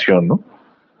expansión, ¿no?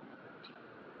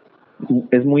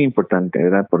 Es muy importante,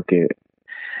 ¿verdad? Porque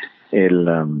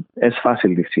es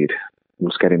fácil decir,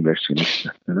 buscar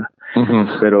inversionistas, ¿verdad? Uh-huh.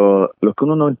 Pero lo que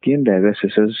uno no entiende a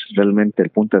veces es realmente el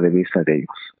punto de vista de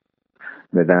ellos,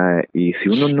 ¿verdad? Y si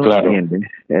uno no entiende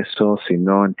eso, si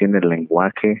no entiende el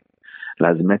lenguaje,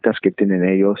 las metas que tienen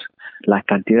ellos, la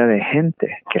cantidad de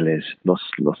gente que los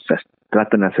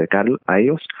tratan de acercar a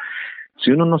ellos,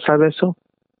 si uno no sabe eso,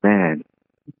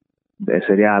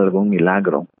 sería algún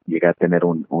milagro llegar a tener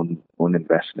un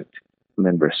investment,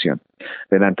 una inversión,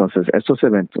 ¿verdad? Entonces, estos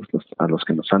eventos a los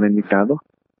que nos han invitado,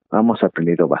 hemos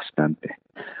aprendido bastante,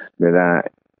 ¿verdad?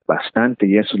 Bastante,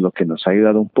 y eso es lo que nos ha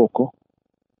ayudado un poco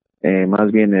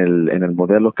Más bien en el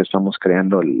modelo que estamos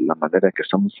creando, la manera que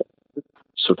estamos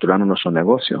estructurando nuestro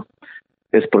negocio,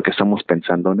 es porque estamos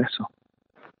pensando en eso.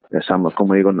 Estamos,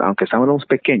 como digo, aunque éramos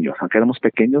pequeños,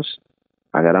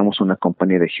 agarramos una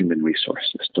compañía de Human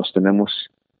Resources. Entonces tenemos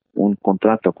un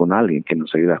contrato con alguien que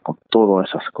nos ayuda con todas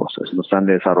esas cosas. Nos han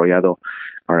desarrollado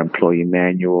our employee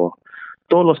manual,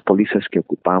 todos los policies que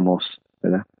ocupamos,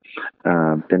 ¿verdad?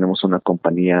 Tenemos una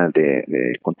compañía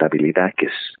de contabilidad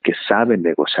que sabe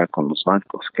negociar con los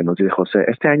bancos, que nos dice, José,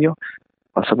 este año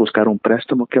vas a buscar un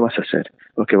préstamo, ¿qué vas a hacer?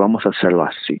 Porque vamos a hacerlo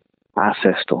así. Haz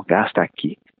esto, gasta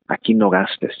aquí no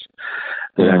gastes.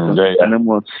 Entonces,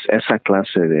 tenemos esa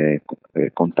clase de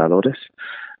contadores,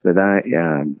 ¿verdad?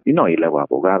 Y luego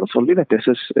abogados. Olvídate,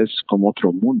 eso es como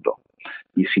otro mundo.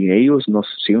 Y si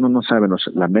uno no sabe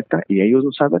la meta y ellos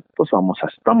no saben, pues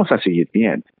vamos a seguir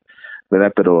bien,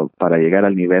 ¿verdad? Pero para llegar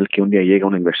al nivel que un día llega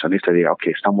un inversionista y diga, ok,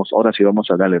 ahora sí vamos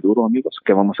a darle duro, amigos,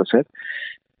 ¿qué vamos a hacer?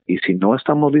 Y si no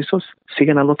estamos listos,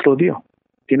 siguen al otro día.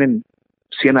 Tienen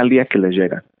 100 al día que les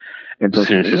llegan.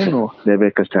 Entonces, uno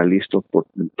debe que estar listo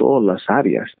en todas las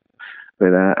áreas,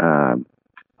 ¿verdad?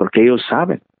 Porque ellos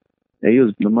saben.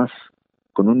 Ellos nomás,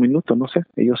 con un minuto, no sé,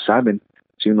 ellos saben.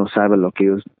 Si uno sabe lo que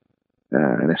ellos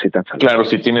necesitan saber. Claro,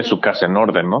 si tienes su casa en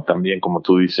orden, ¿no? También, como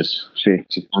tú dices. Sí.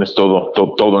 Si tienes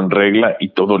todo en regla y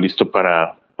todo listo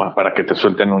para que te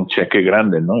suelten un cheque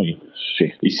grande, ¿no? Y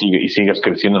sigas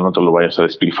creciendo, no te lo vayas a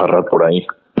despilfarrar por ahí.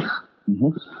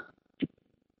 Uh-huh.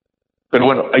 Pero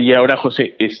bueno, y ahora,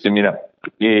 José, mira,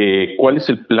 ¿cuál es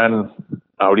el plan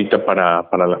ahorita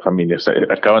para la familia? O sea,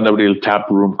 acaban de abrir el tap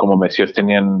room, como me decías,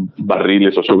 tenían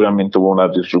barriles, o seguramente hubo una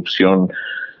disrupción,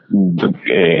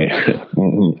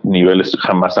 niveles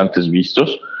jamás antes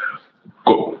vistos.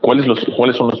 ¿Cuáles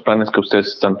son los planes que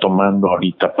ustedes están tomando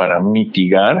ahorita para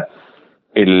mitigar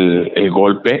el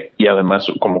golpe y además,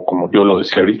 como yo lo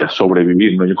decía ahorita,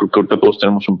 sobrevivir, ¿no? Yo creo que ahorita todos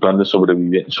tenemos un plan de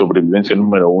sobrevivencia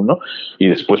número 1 y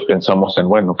después pensamos en,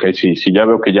 bueno, ok, si ya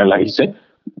veo que ya la hice,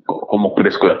 ¿cómo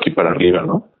crezco de aquí para arriba,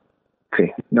 no?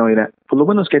 Sí, no, mira, pues lo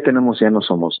bueno es que ya no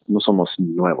somos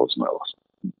nuevos,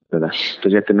 ¿verdad?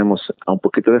 Entonces ya tenemos un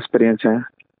poquito de experiencia,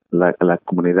 la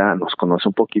comunidad nos conoce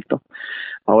un poquito.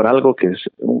 Ahora algo que es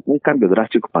un cambio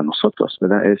drástico para nosotros,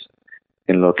 ¿verdad? Es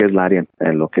en lo que es la área,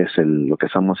 en lo que es lo que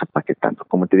estamos empaquetando.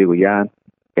 Como te digo, ya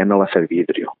no va a ser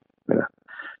vidrio, ¿verdad?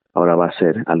 Ahora va a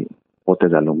ser botes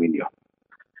de aluminio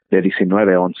de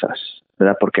 19 onzas,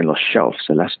 ¿verdad? Porque en los shelves,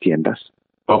 en las tiendas,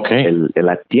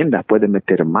 la tienda puede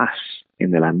meter más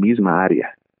en la misma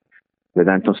área,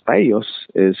 ¿verdad? Entonces para ellos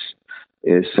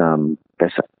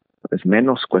pesa, es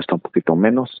menos, cuesta un poquito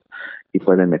menos y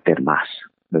pueden meter más,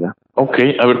 ¿verdad? Ok,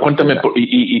 a ver, cuéntame,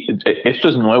 y esto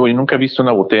es nuevo, y nunca he visto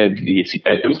una botella de 10,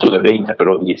 he visto de 20,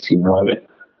 pero 19.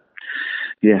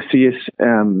 Y así es,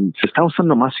 se está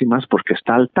usando más y más porque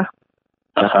está alta,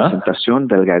 la presentación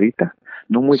delgadita,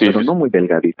 no muy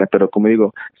delgadita, pero como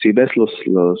digo, si ves los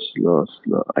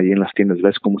ahí en las tiendas,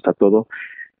 ves cómo está todo,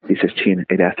 dices, chin,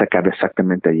 ya se cabe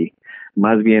exactamente allí.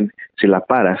 Más bien, si la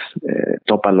paras,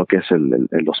 topa lo que es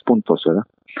los puntos, ¿verdad?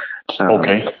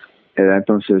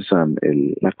 Entonces,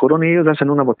 la Corona, ellos hacen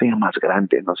una botella más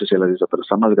grande, no sé si la has visto, pero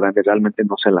está más grande, realmente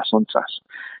no sé las onzas,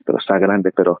 pero está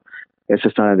grande, pero esa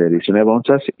está de 19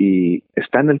 onzas y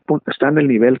está en el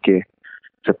nivel que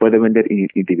se puede vender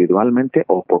individualmente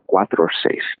o por 4 o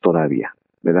 6 todavía,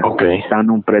 ¿verdad? Está en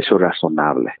un precio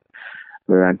razonable,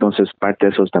 ¿verdad? Entonces, parte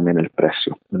de eso es también el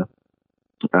precio, ¿verdad?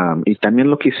 Y también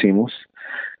lo que hicimos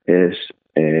es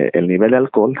el nivel de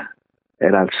alcohol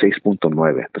era al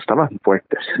 6.9, estaban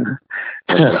fuertes.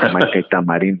 Jamaica y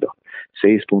tamarindo,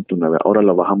 6.9. Ahora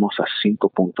lo bajamos a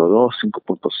 5.2,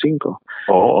 5.5.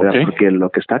 Porque lo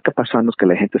que está pasando es que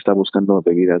la gente está buscando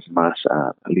bebidas más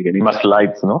livianitas. Más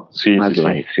light, ¿no? Sí, más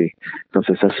light, sí.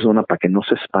 Entonces, esa es una para que no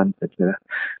se espante, ¿verdad?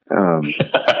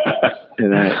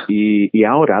 ¿Verdad? Y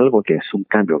ahora algo que es un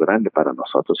cambio grande para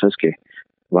nosotros es que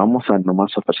vamos a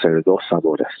nomás ofrecer 2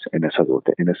 sabores en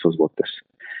esos botes.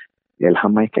 El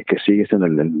Jamaica, que sigue siendo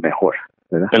el mejor,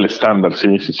 ¿verdad? El estándar,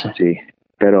 sí. Sí,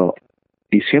 pero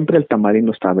y siempre el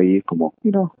tamarindo estaba ahí como,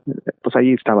 pues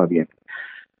ahí estaba bien,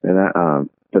 ¿verdad?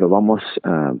 Pero vamos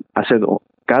a hacer,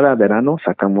 cada verano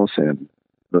sacamos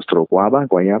nuestro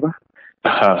guayaba,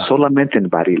 solamente en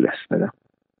barriles, ¿verdad?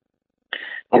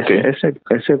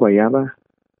 Ese guayaba,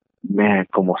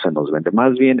 cómo se nos vende.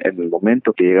 Más bien, en el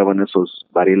momento que llegaban esos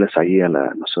barriles ahí a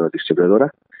nuestra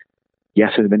distribuidora,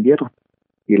 ya se vendieron.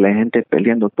 Y la gente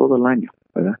peleando todo el año,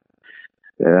 ¿verdad?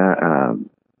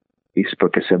 Y es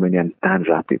porque se venían tan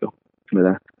rápido,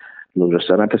 ¿verdad? Los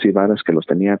restaurantes y bares que los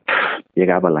tenían,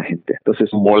 llegaba la gente. Entonces,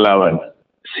 volaban.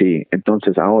 Sí,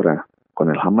 entonces ahora, con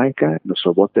el Jamaica,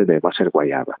 nuestro bote va a ser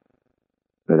guayaba.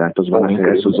 ¿verdad? Entonces van a ser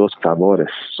esos dos sabores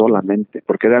solamente,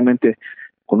 porque realmente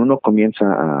cuando uno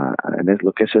comienza en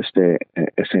lo que es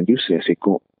esa industria, así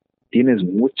como tienes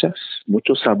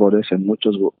muchos sabores en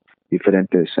muchos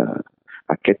diferentes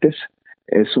paquetes,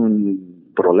 es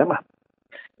un problema.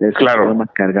 Es un problema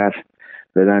cargar,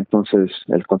 ¿verdad? Entonces,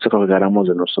 el consejo que damos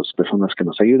de nuestras personas que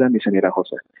nos ayudan, dicen, mira,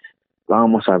 José,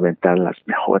 vamos a aventar las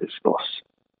mejores dos.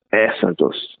 Esas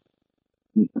dos.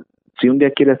 Si un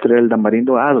día quieres traer el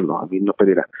tamarindo, hazlo. A mí no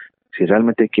pedirá. Si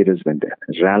realmente quieres vender,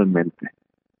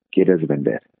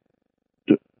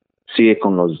 sigue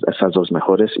con esas dos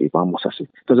mejores y vamos así.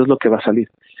 Entonces, lo que va a salir,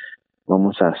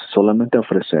 vamos a solamente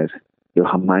ofrecer el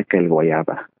Jamaica y el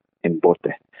guayaba en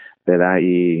bote, ¿verdad?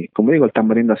 Y como digo, el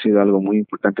tamarindo ha sido algo muy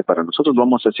importante para nosotros.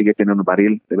 Vamos a seguir teniendo un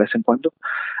barril de vez en cuando,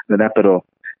 ¿verdad? Pero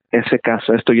ese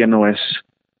caso, esto ya no es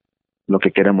lo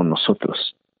que queremos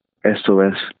nosotros. Esto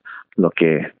es lo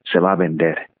que se va a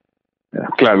vender, ¿verdad?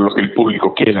 Claro, lo que el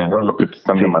público quiere, ¿no? Lo que te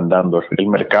están demandando, el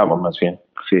mercado más bien.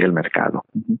 Sí, el mercado.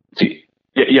 Sí.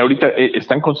 Y ahorita,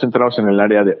 ¿están concentrados en el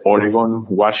área de Oregon,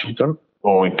 Washington,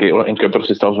 o en qué otros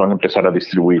estados van a empezar a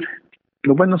distribuir?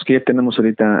 Lo bueno es que ya tenemos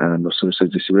ahorita nuestros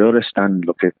distribuidores están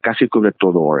lo que casi cubre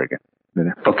todo Oregon,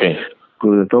 ¿verdad? Okay.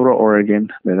 Cubre todo Oregon,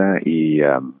 ¿verdad? Y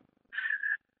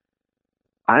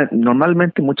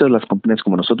normalmente muchas de las compañías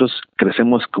como nosotros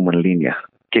crecemos como en línea.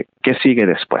 ¿Qué sigue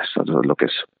después? Lo que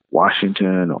es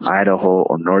Washington o Idaho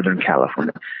o Northern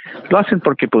California. Lo hacen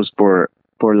porque pues por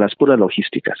las puras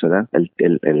logísticas, ¿verdad?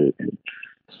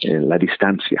 La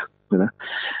distancia, ¿verdad?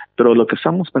 Pero lo que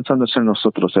estamos pensando hacer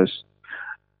nosotros es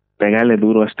pegarle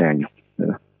duro este año,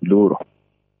 ¿verdad? Duro,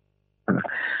 ¿verdad?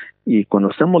 Y cuando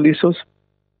estemos listos,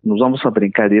 nos vamos a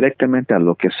brincar directamente a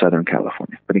lo que es Southern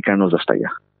California, brincarnos hasta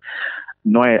allá.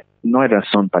 No hay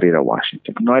razón para ir a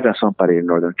Washington, no hay razón para ir a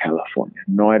Northern California,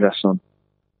 no hay razón.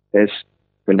 Es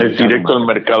directo al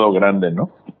mercado grande, ¿no?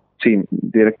 Sí,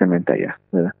 directamente allá,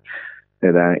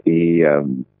 ¿verdad? Y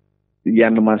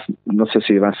ya nomás, no sé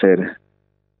si va a ser,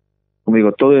 como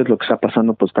digo, todo es lo que está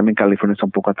pasando, pues también California está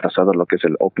un poco atrasado en lo que es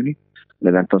el opening,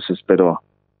 ¿verdad? Entonces, pero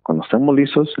cuando estemos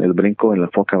listos, el brinco, el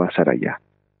enfoque va a ser allá,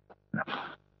 ¿verdad?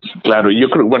 Claro, y yo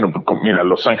creo, bueno, mira,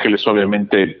 Los Ángeles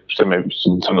obviamente se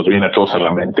nos viene a todos a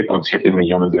la mente con 7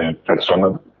 millones de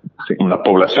personas, sí, una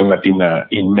población latina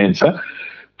inmensa.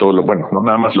 Bueno, no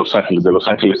nada más Los Ángeles, de Los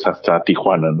Ángeles hasta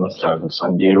Tijuana, ¿no? Hasta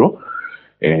San Diego.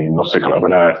 No sé,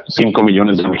 habrá 5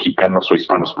 millones de mexicanos o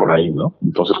hispanos por ahí, ¿no?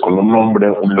 Entonces, con un nombre,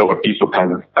 un logotipo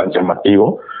tan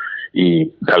llamativo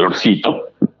y calorcito,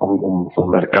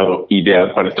 un mercado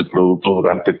ideal para este producto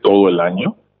durante todo el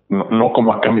año. No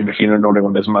como acá me imagino en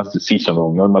Oregon es más de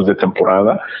seasonal, no es más de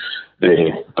temporada,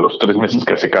 de los 3 meses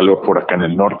que hace calor por acá en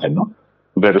el norte, ¿no?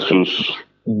 Versus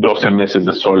 12 meses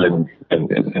de sol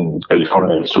en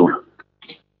California del Sur.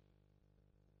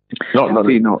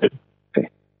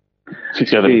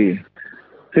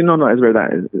 Sí, no, es verdad,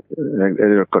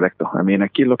 es correcto. I mean,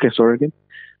 aquí lo que es Oregon,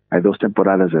 hay 2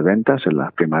 temporadas de ventas, en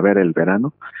la primavera y el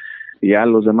verano, y ya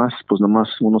los demás, pues nomás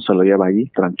uno se lo lleva allí,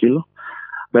 tranquilo,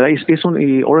 ¿verdad?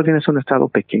 Y Oregon es un estado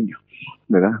pequeño,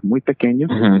 ¿verdad? Muy pequeño,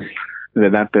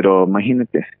 ¿verdad? Pero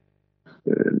imagínate,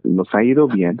 nos ha ido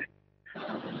bien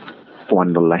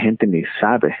cuando la gente ni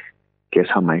sabe qué es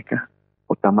Jamaica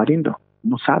o tamarindo,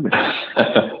 no sabe,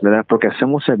 ¿verdad? Porque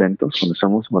hacemos eventos,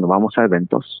 cuando vamos a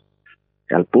eventos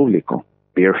al público,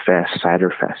 Beer Fest,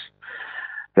 Cider Fest,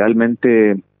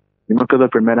 realmente, yo me acuerdo el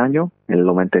primer año, el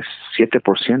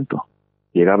 97%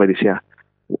 llegaba y decía,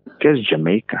 ¿qué es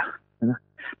Jamaica? ¿Verdad?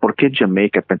 ¿Por qué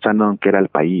Jamaica? Pensando en que era el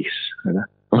país, ¿verdad?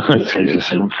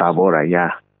 Es un sabor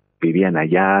allá, vivían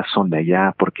allá, son de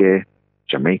allá, ¿por qué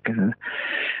Jamaica?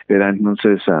 ¿Verdad?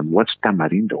 Entonces, what's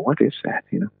tamarindo? What is that?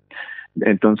 You know?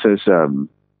 Entonces,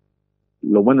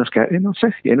 lo bueno es que, no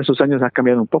sé, en esos años ha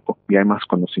cambiado un poco y hay más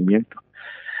conocimiento.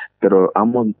 Pero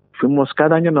fuimos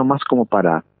cada año nomás como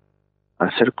para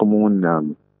hacer como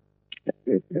un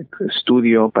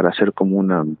estudio, para hacer como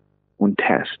un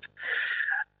test.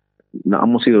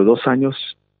 Hemos ido 2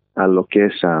 años a lo que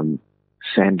es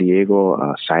San Diego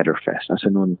Cider Fest.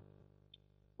 Hacen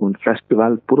un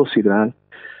festival puro sidral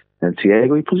en San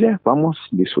Diego y pues ya, vamos,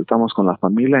 disfrutamos con la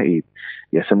familia y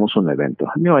hacemos un evento.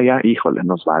 No, allá, híjole,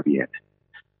 nos va bien.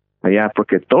 Allá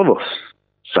porque todos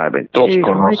saben. Todos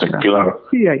conocen, claro.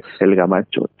 Sí, hay el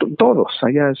gabacho, todos,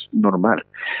 allá es normal,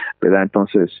 ¿verdad?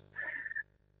 Entonces,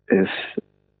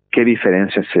 ¿qué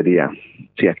diferencia sería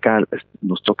si acá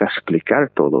nos toca explicar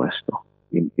todo esto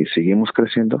y seguimos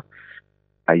creciendo?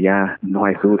 Allá no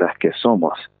hay duda que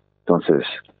somos. Entonces,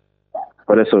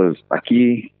 por eso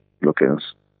aquí lo que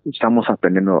estamos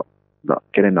aprendiendo,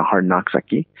 queriendo hard knocks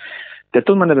aquí, de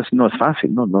todas maneras no es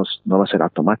fácil, no va a ser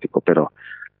automático, pero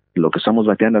lo que estamos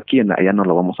bateando aquí, allá no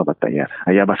lo vamos a batallar,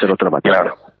 allá va a ser otra batalla.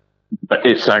 Claro.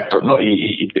 Exacto, no,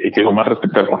 y tengo más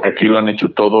respetar porque aquí lo han hecho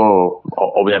todo,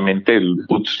 obviamente el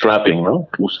bootstrapping, ¿no?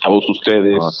 Todos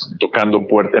ustedes tocando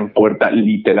puerta en puerta,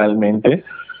 literalmente,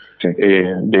 Sí.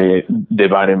 De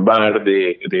bar en bar,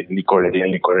 de licorería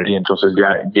en licorería. Entonces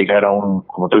ya llegar a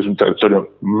como tú dices, un territorio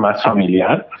más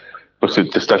familiar, pues te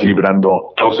estás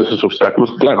librando todos esos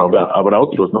obstáculos. Claro, habrá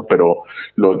otros, ¿no? Pero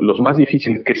los más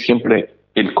difíciles que siempre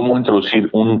el cómo introducir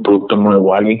un producto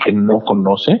nuevo a alguien que no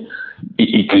conoce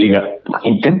y que diga,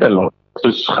 inténtalo.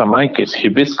 Pues Jamaica es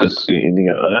hibiscus y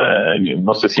diga,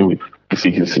 no sé si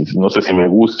no sé si me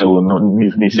gusta o no,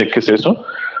 ni sé qué es eso.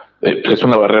 Es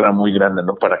una barrera muy grande,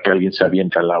 ¿no? Para que alguien se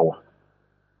aviente al agua.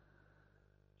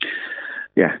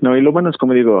 No, y lo bueno es,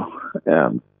 como digo,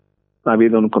 ha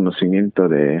habido un conocimiento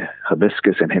de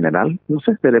hibiscus en general, no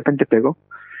sé, de repente pegó,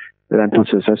 ¿verdad?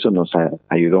 Entonces eso nos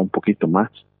ayudó un poquito más,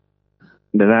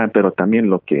 ¿verdad? Pero también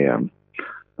lo que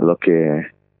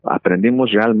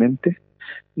aprendimos realmente,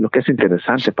 lo que es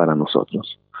interesante para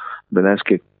nosotros, ¿verdad? Es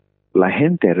que la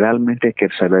gente realmente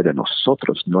quiere saber de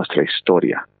nosotros, nuestra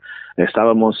historia.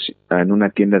 Estábamos en una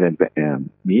tienda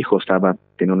mi hijo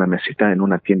tenía una mesita en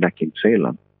una tienda aquí en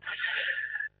Salem,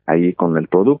 ahí con el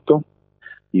producto,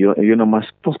 y yo nomás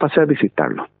pues pasé a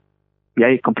visitarlo. Y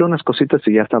ahí compré unas cositas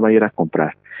y ya estaba a ir a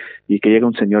comprar. Y que llega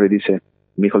un señor y dice,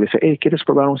 mi hijo le dice, hey, ¿quieres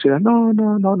probar un cigarro?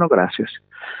 No, gracias.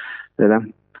 ¿Verdad?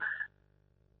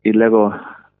 Y luego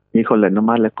mi hijo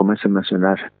nomás le comienza a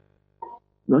mencionar.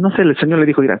 No sé, el señor le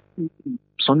dijo, mira,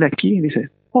 ¿son de aquí? Y dice,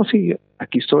 oh sí,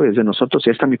 aquí estoy, es de nosotros, y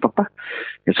ahí está mi papá.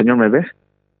 El señor me ve.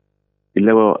 Y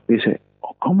luego dice,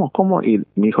 oh, ¿cómo? Y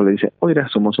mi hijo le dice, oiga,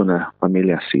 somos una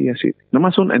familia así.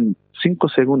 Nomás en 5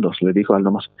 segundos le dijo al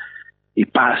nomás, y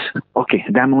paz, ok,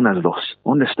 dame unas 2.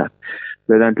 ¿Dónde están?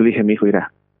 ¿Verdad? Entonces le dije a mi hijo,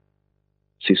 mira,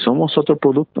 si somos otro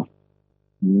producto,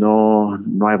 no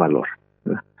hay valor,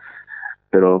 ¿verdad?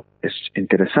 Pero es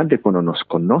interesante cuando nos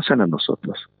conocen a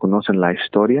nosotros, conocen la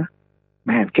historia,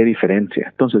 man, qué diferencia.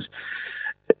 Entonces,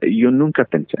 yo nunca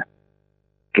pensé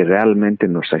que realmente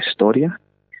nuestra historia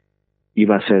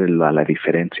iba a ser la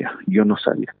diferencia. Yo no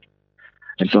sabía.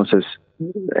 Entonces,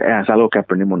 es algo que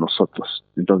aprendimos nosotros.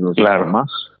 Entonces, nos dio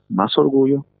más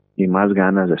orgullo y más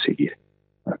ganas de seguir.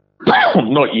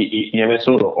 No, y en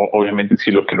eso obviamente sí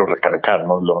lo quiero recalcar,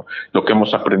 ¿no? Lo que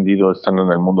hemos aprendido estando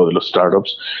en el mundo de los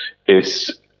startups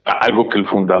es algo que el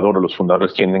fundador o los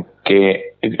fundadores tienen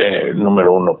que,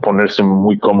 número uno, ponerse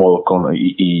muy cómodo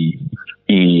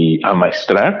y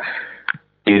amaestrar,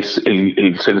 es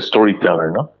el ser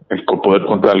storyteller, ¿no? El poder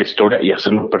contar la historia y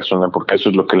hacerlo personal, porque eso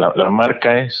es lo que la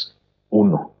marca es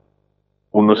uno.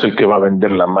 Uno es el que va a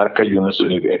vender la marca y uno es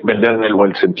vender en el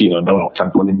buen sentido, ¿no?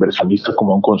 Tanto un inversionista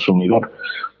como un consumidor.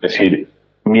 Es decir,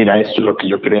 mira, esto es lo que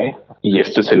yo creé y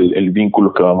este es el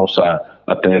vínculo que vamos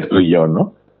a tener tú y yo,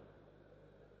 ¿no?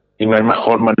 Y no hay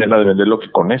mejor manera de venderlo que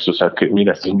con eso. O sea, que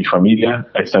mira, esta es mi familia,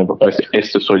 ahí está mi papá,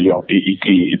 este soy yo.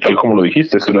 Y tal como lo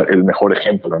dijiste, es el mejor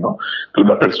ejemplo, ¿no? Que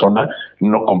una persona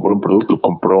no compró un producto,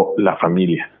 compró la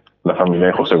familia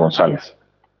de José González.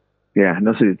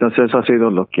 No sé, entonces eso ha sido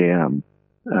lo que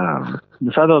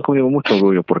nos ha dado conmigo mucho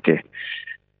orgullo, porque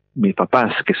mis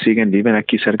papás que viven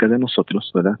aquí cerca de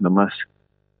nosotros, ¿verdad? Nomás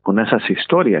con esas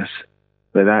historias,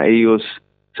 ¿verdad? Ellos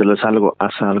se les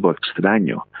hace algo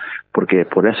extraño, porque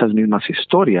por esas mismas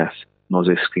historias nos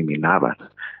discriminaban,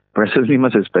 por esas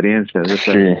mismas experiencias,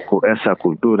 esa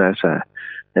cultura,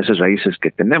 esas raíces que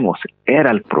tenemos,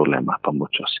 era el problema para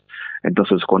muchos.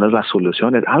 Entonces, cuando es la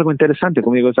solución, es algo interesante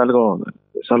conmigo, es algo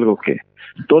que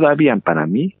todavía para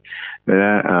mí,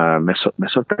 ¿verdad? Me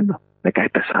sorprende, me cae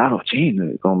pesado, es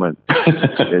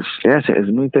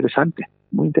muy interesante,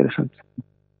 muy interesante.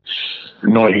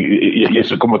 No, y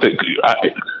eso como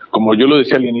yo lo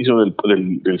decía al inicio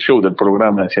del show, del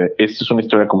programa, decía, esta es una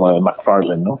historia como de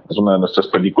McFarlane, ¿no? Es una de nuestras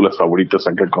películas favoritas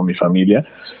acá con mi familia,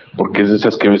 porque es de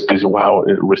esas que ves que es, wow,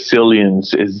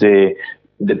 resilience, es de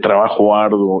trabajo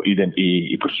arduo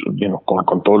y pues,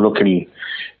 con todo lo que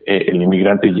el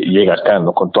inmigrante llega acá,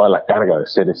 ¿no? Con toda la carga de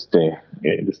ser de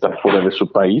estar fuera de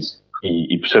su país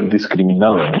y ser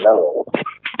discriminado, ¿no?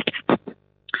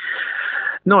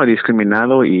 No,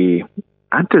 discriminado, y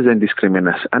antes de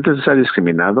ser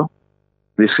discriminado,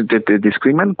 te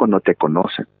discriminan cuando te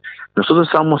conocen. Nosotros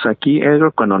estábamos aquí, era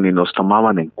cuando ni nos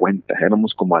tomaban en cuenta,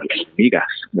 éramos como hormigas,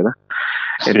 ¿verdad?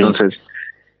 Sí. Entonces,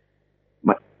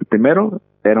 primero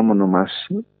éramos nomás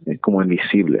como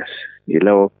invisibles, y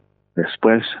luego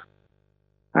después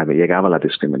llegaba la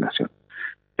discriminación.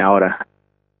 Ahora,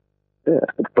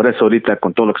 por eso ahorita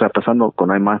con todo lo que está pasando,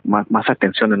 cuando hay más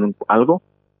atención en algo,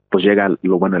 pues llega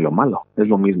lo bueno y lo malo, es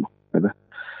lo mismo, ¿verdad?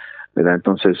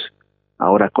 Entonces,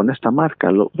 Ahora, con esta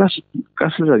marca,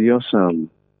 gracias a Dios,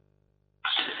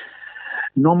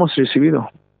 no hemos recibido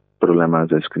problemas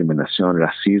de discriminación,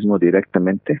 racismo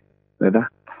directamente, ¿verdad?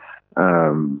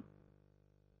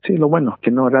 Sí, lo bueno,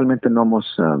 que realmente no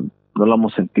lo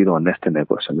hemos sentido en este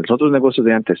negocio. En los otros negocios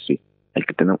de antes sí, el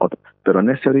que tenemos otro, pero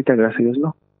en este ahorita, gracias a Dios,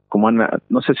 no.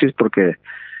 No sé si es porque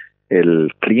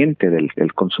el cliente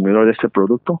el consumidor de este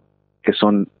producto, que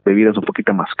son bebidas un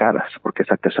poquito más caras, porque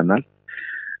es artesanal,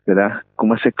 ¿verdad?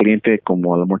 Como ese cliente,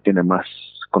 como a lo mejor tiene más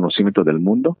conocimiento del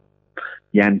mundo,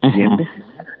 ya entiende,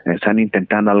 están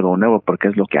intentando algo nuevo porque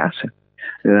es lo que hacen,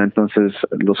 ¿verdad? Entonces,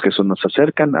 los que nos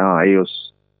acercan a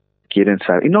ellos quieren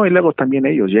saber, y luego también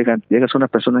ellos llegas a una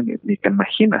persona que ni te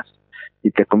imaginas,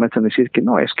 y te comienzan a decir que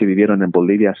no, es que vivieron en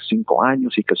Bolivia 5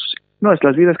 años, y que no, es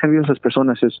las vidas que han vivido esas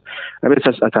personas, a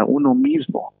veces hasta uno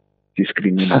mismo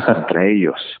discrimina contra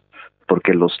ellos,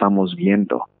 porque lo estamos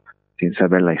viendo sin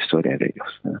saber la historia de ellos,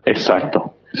 ¿verdad?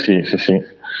 Exacto, sí.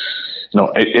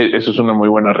 No, eso es una muy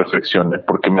buena reflexión,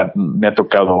 porque me ha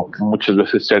tocado muchas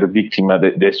veces ser víctima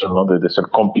de eso, ¿no? De ser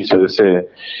cómplice de ese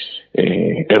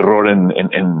error en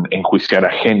enjuiciar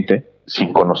a gente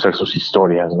sin conocer sus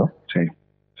historias, ¿no? Sí.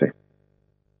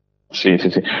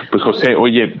 Pues José,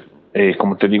 oye,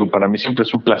 como te digo, para mí siempre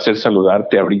es un placer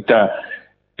saludarte. Ahorita,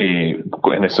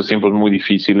 en estos tiempos muy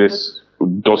difíciles,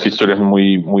 2 historias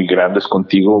muy, muy grandes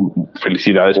contigo.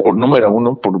 Felicidades número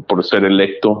 1 por ser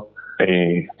electo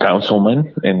councilman,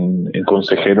 en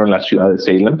consejero en la ciudad de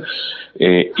Salem,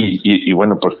 y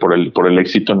bueno, pues por el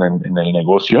éxito en el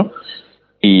negocio.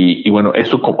 Y bueno,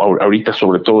 eso ahorita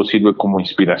sobre todo sirve como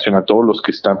inspiración a todos los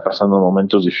que están pasando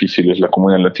momentos difíciles. La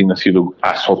comunidad latina ha sido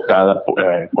azotada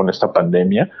con esta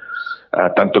pandemia,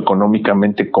 tanto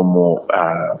económicamente como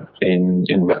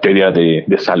en materia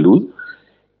de salud.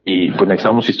 Y pues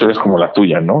necesitamos historias como la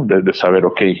tuya, ¿no? De saber,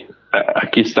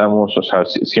 aquí estamos, o sea,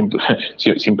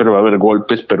 siempre va a haber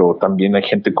golpes, pero también hay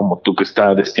gente como tú que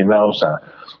está destinados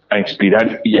a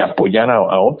inspirar y apoyar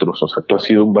a otros. O sea, tú has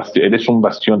sido eres un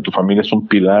bastión, tu familia es un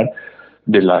pilar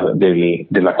de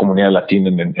la comunidad latina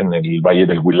en el Valle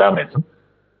del Willamette, ¿no?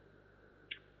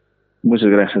 Muchas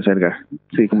gracias, Edgar.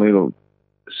 Sí, como digo,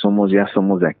 somos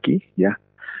de aquí, ya,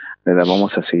 ¿verdad?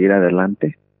 Vamos a seguir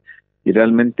adelante. Y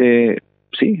realmente,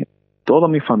 sí, toda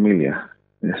mi familia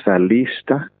está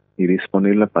lista y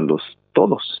disponible para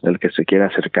todos, el que se quiera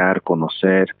acercar,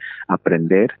 conocer,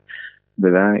 aprender,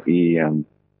 ¿verdad? Y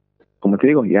como te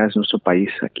digo, ya es nuestro país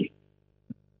aquí.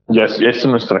 Ya es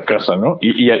nuestra casa, ¿no?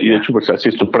 Y de hecho, pues así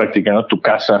es tu práctica, ¿no? Tu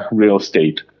casa, real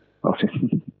estate. Oh, sí.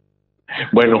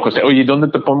 Bueno, José, oye, ¿dónde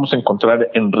te podemos encontrar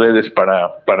en redes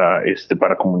para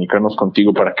comunicarnos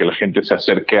contigo, para que la gente se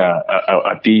acerque a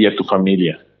ti y a tu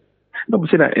familia? No,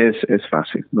 pues mira, es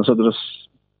fácil. Nosotros,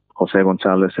 José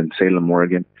González en Salem,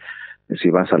 Oregon, si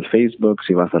vas al Facebook,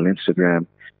 si vas al Instagram,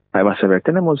 ahí vas a ver,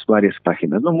 tenemos varias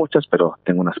páginas, no muchas, pero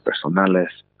tengo unas personales,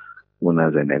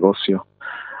 unas de negocio,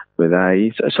 ¿verdad? Y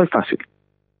eso es fácil,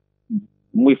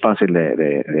 muy fácil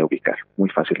de ubicar, muy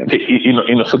fácil. Sí,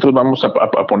 y nosotros vamos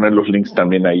a poner los links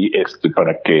también ahí,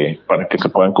 para que se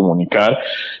puedan comunicar,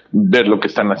 ver lo que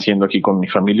están haciendo aquí con mi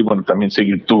familia y bueno, también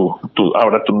seguir tu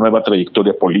nueva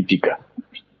trayectoria política.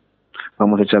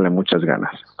 Vamos a echarle muchas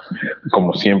ganas.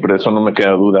 Como siempre, eso no me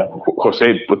queda duda.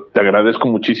 José, pues te agradezco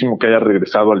muchísimo que hayas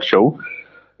regresado al show.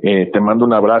 Te mando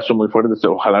un abrazo muy fuerte.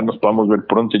 Ojalá nos podamos ver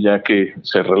pronto, ya que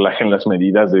se relajen las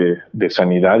medidas de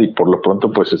sanidad, y por lo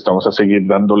pronto pues estamos a seguir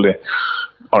dándole,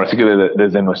 ahora sí que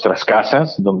desde nuestras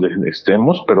casas, donde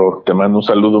estemos, pero te mando un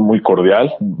saludo muy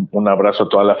cordial, un abrazo a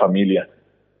toda la familia.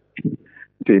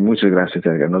 Sí, muchas gracias,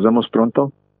 Edgar. Nos vemos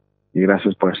pronto y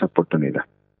gracias por esa oportunidad.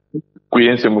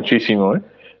 Cuídense muchísimo, ¿eh?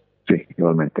 Sí,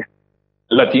 igualmente.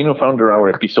 Latino Founder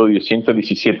Hour, episodio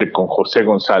 117 con José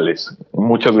González.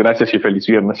 Muchas gracias y feliz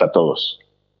viernes a todos.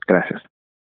 Gracias.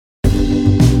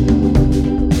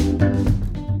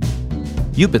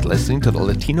 You've been listening to the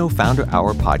Latino Founder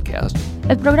Hour podcast.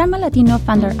 El programa Latino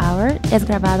Founder Hour es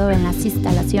grabado en las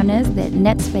instalaciones de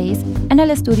NetSpace en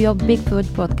el estudio Bigfoot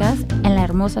Podcast en la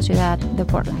hermosa ciudad de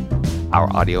Portland. Our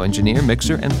audio engineer,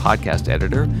 mixer, and podcast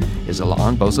editor is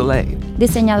Alon Beausoleil.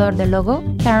 Diseñador de logo,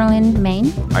 Carolyn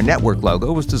Main. Our network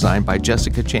logo was designed by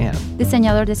Jessica Chan.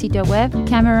 Diseñador de sitio web,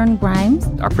 Cameron Grimes.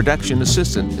 Our production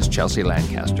assistant is Chelsea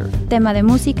Lancaster. Tema de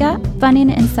música,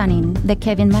 Funnin' and Sunnin' de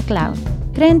Kevin MacLeod.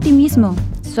 Cree en ti mismo,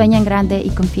 sueña en grande y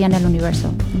confía en el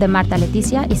universo, de Marta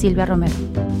Leticia y Silvia Romero.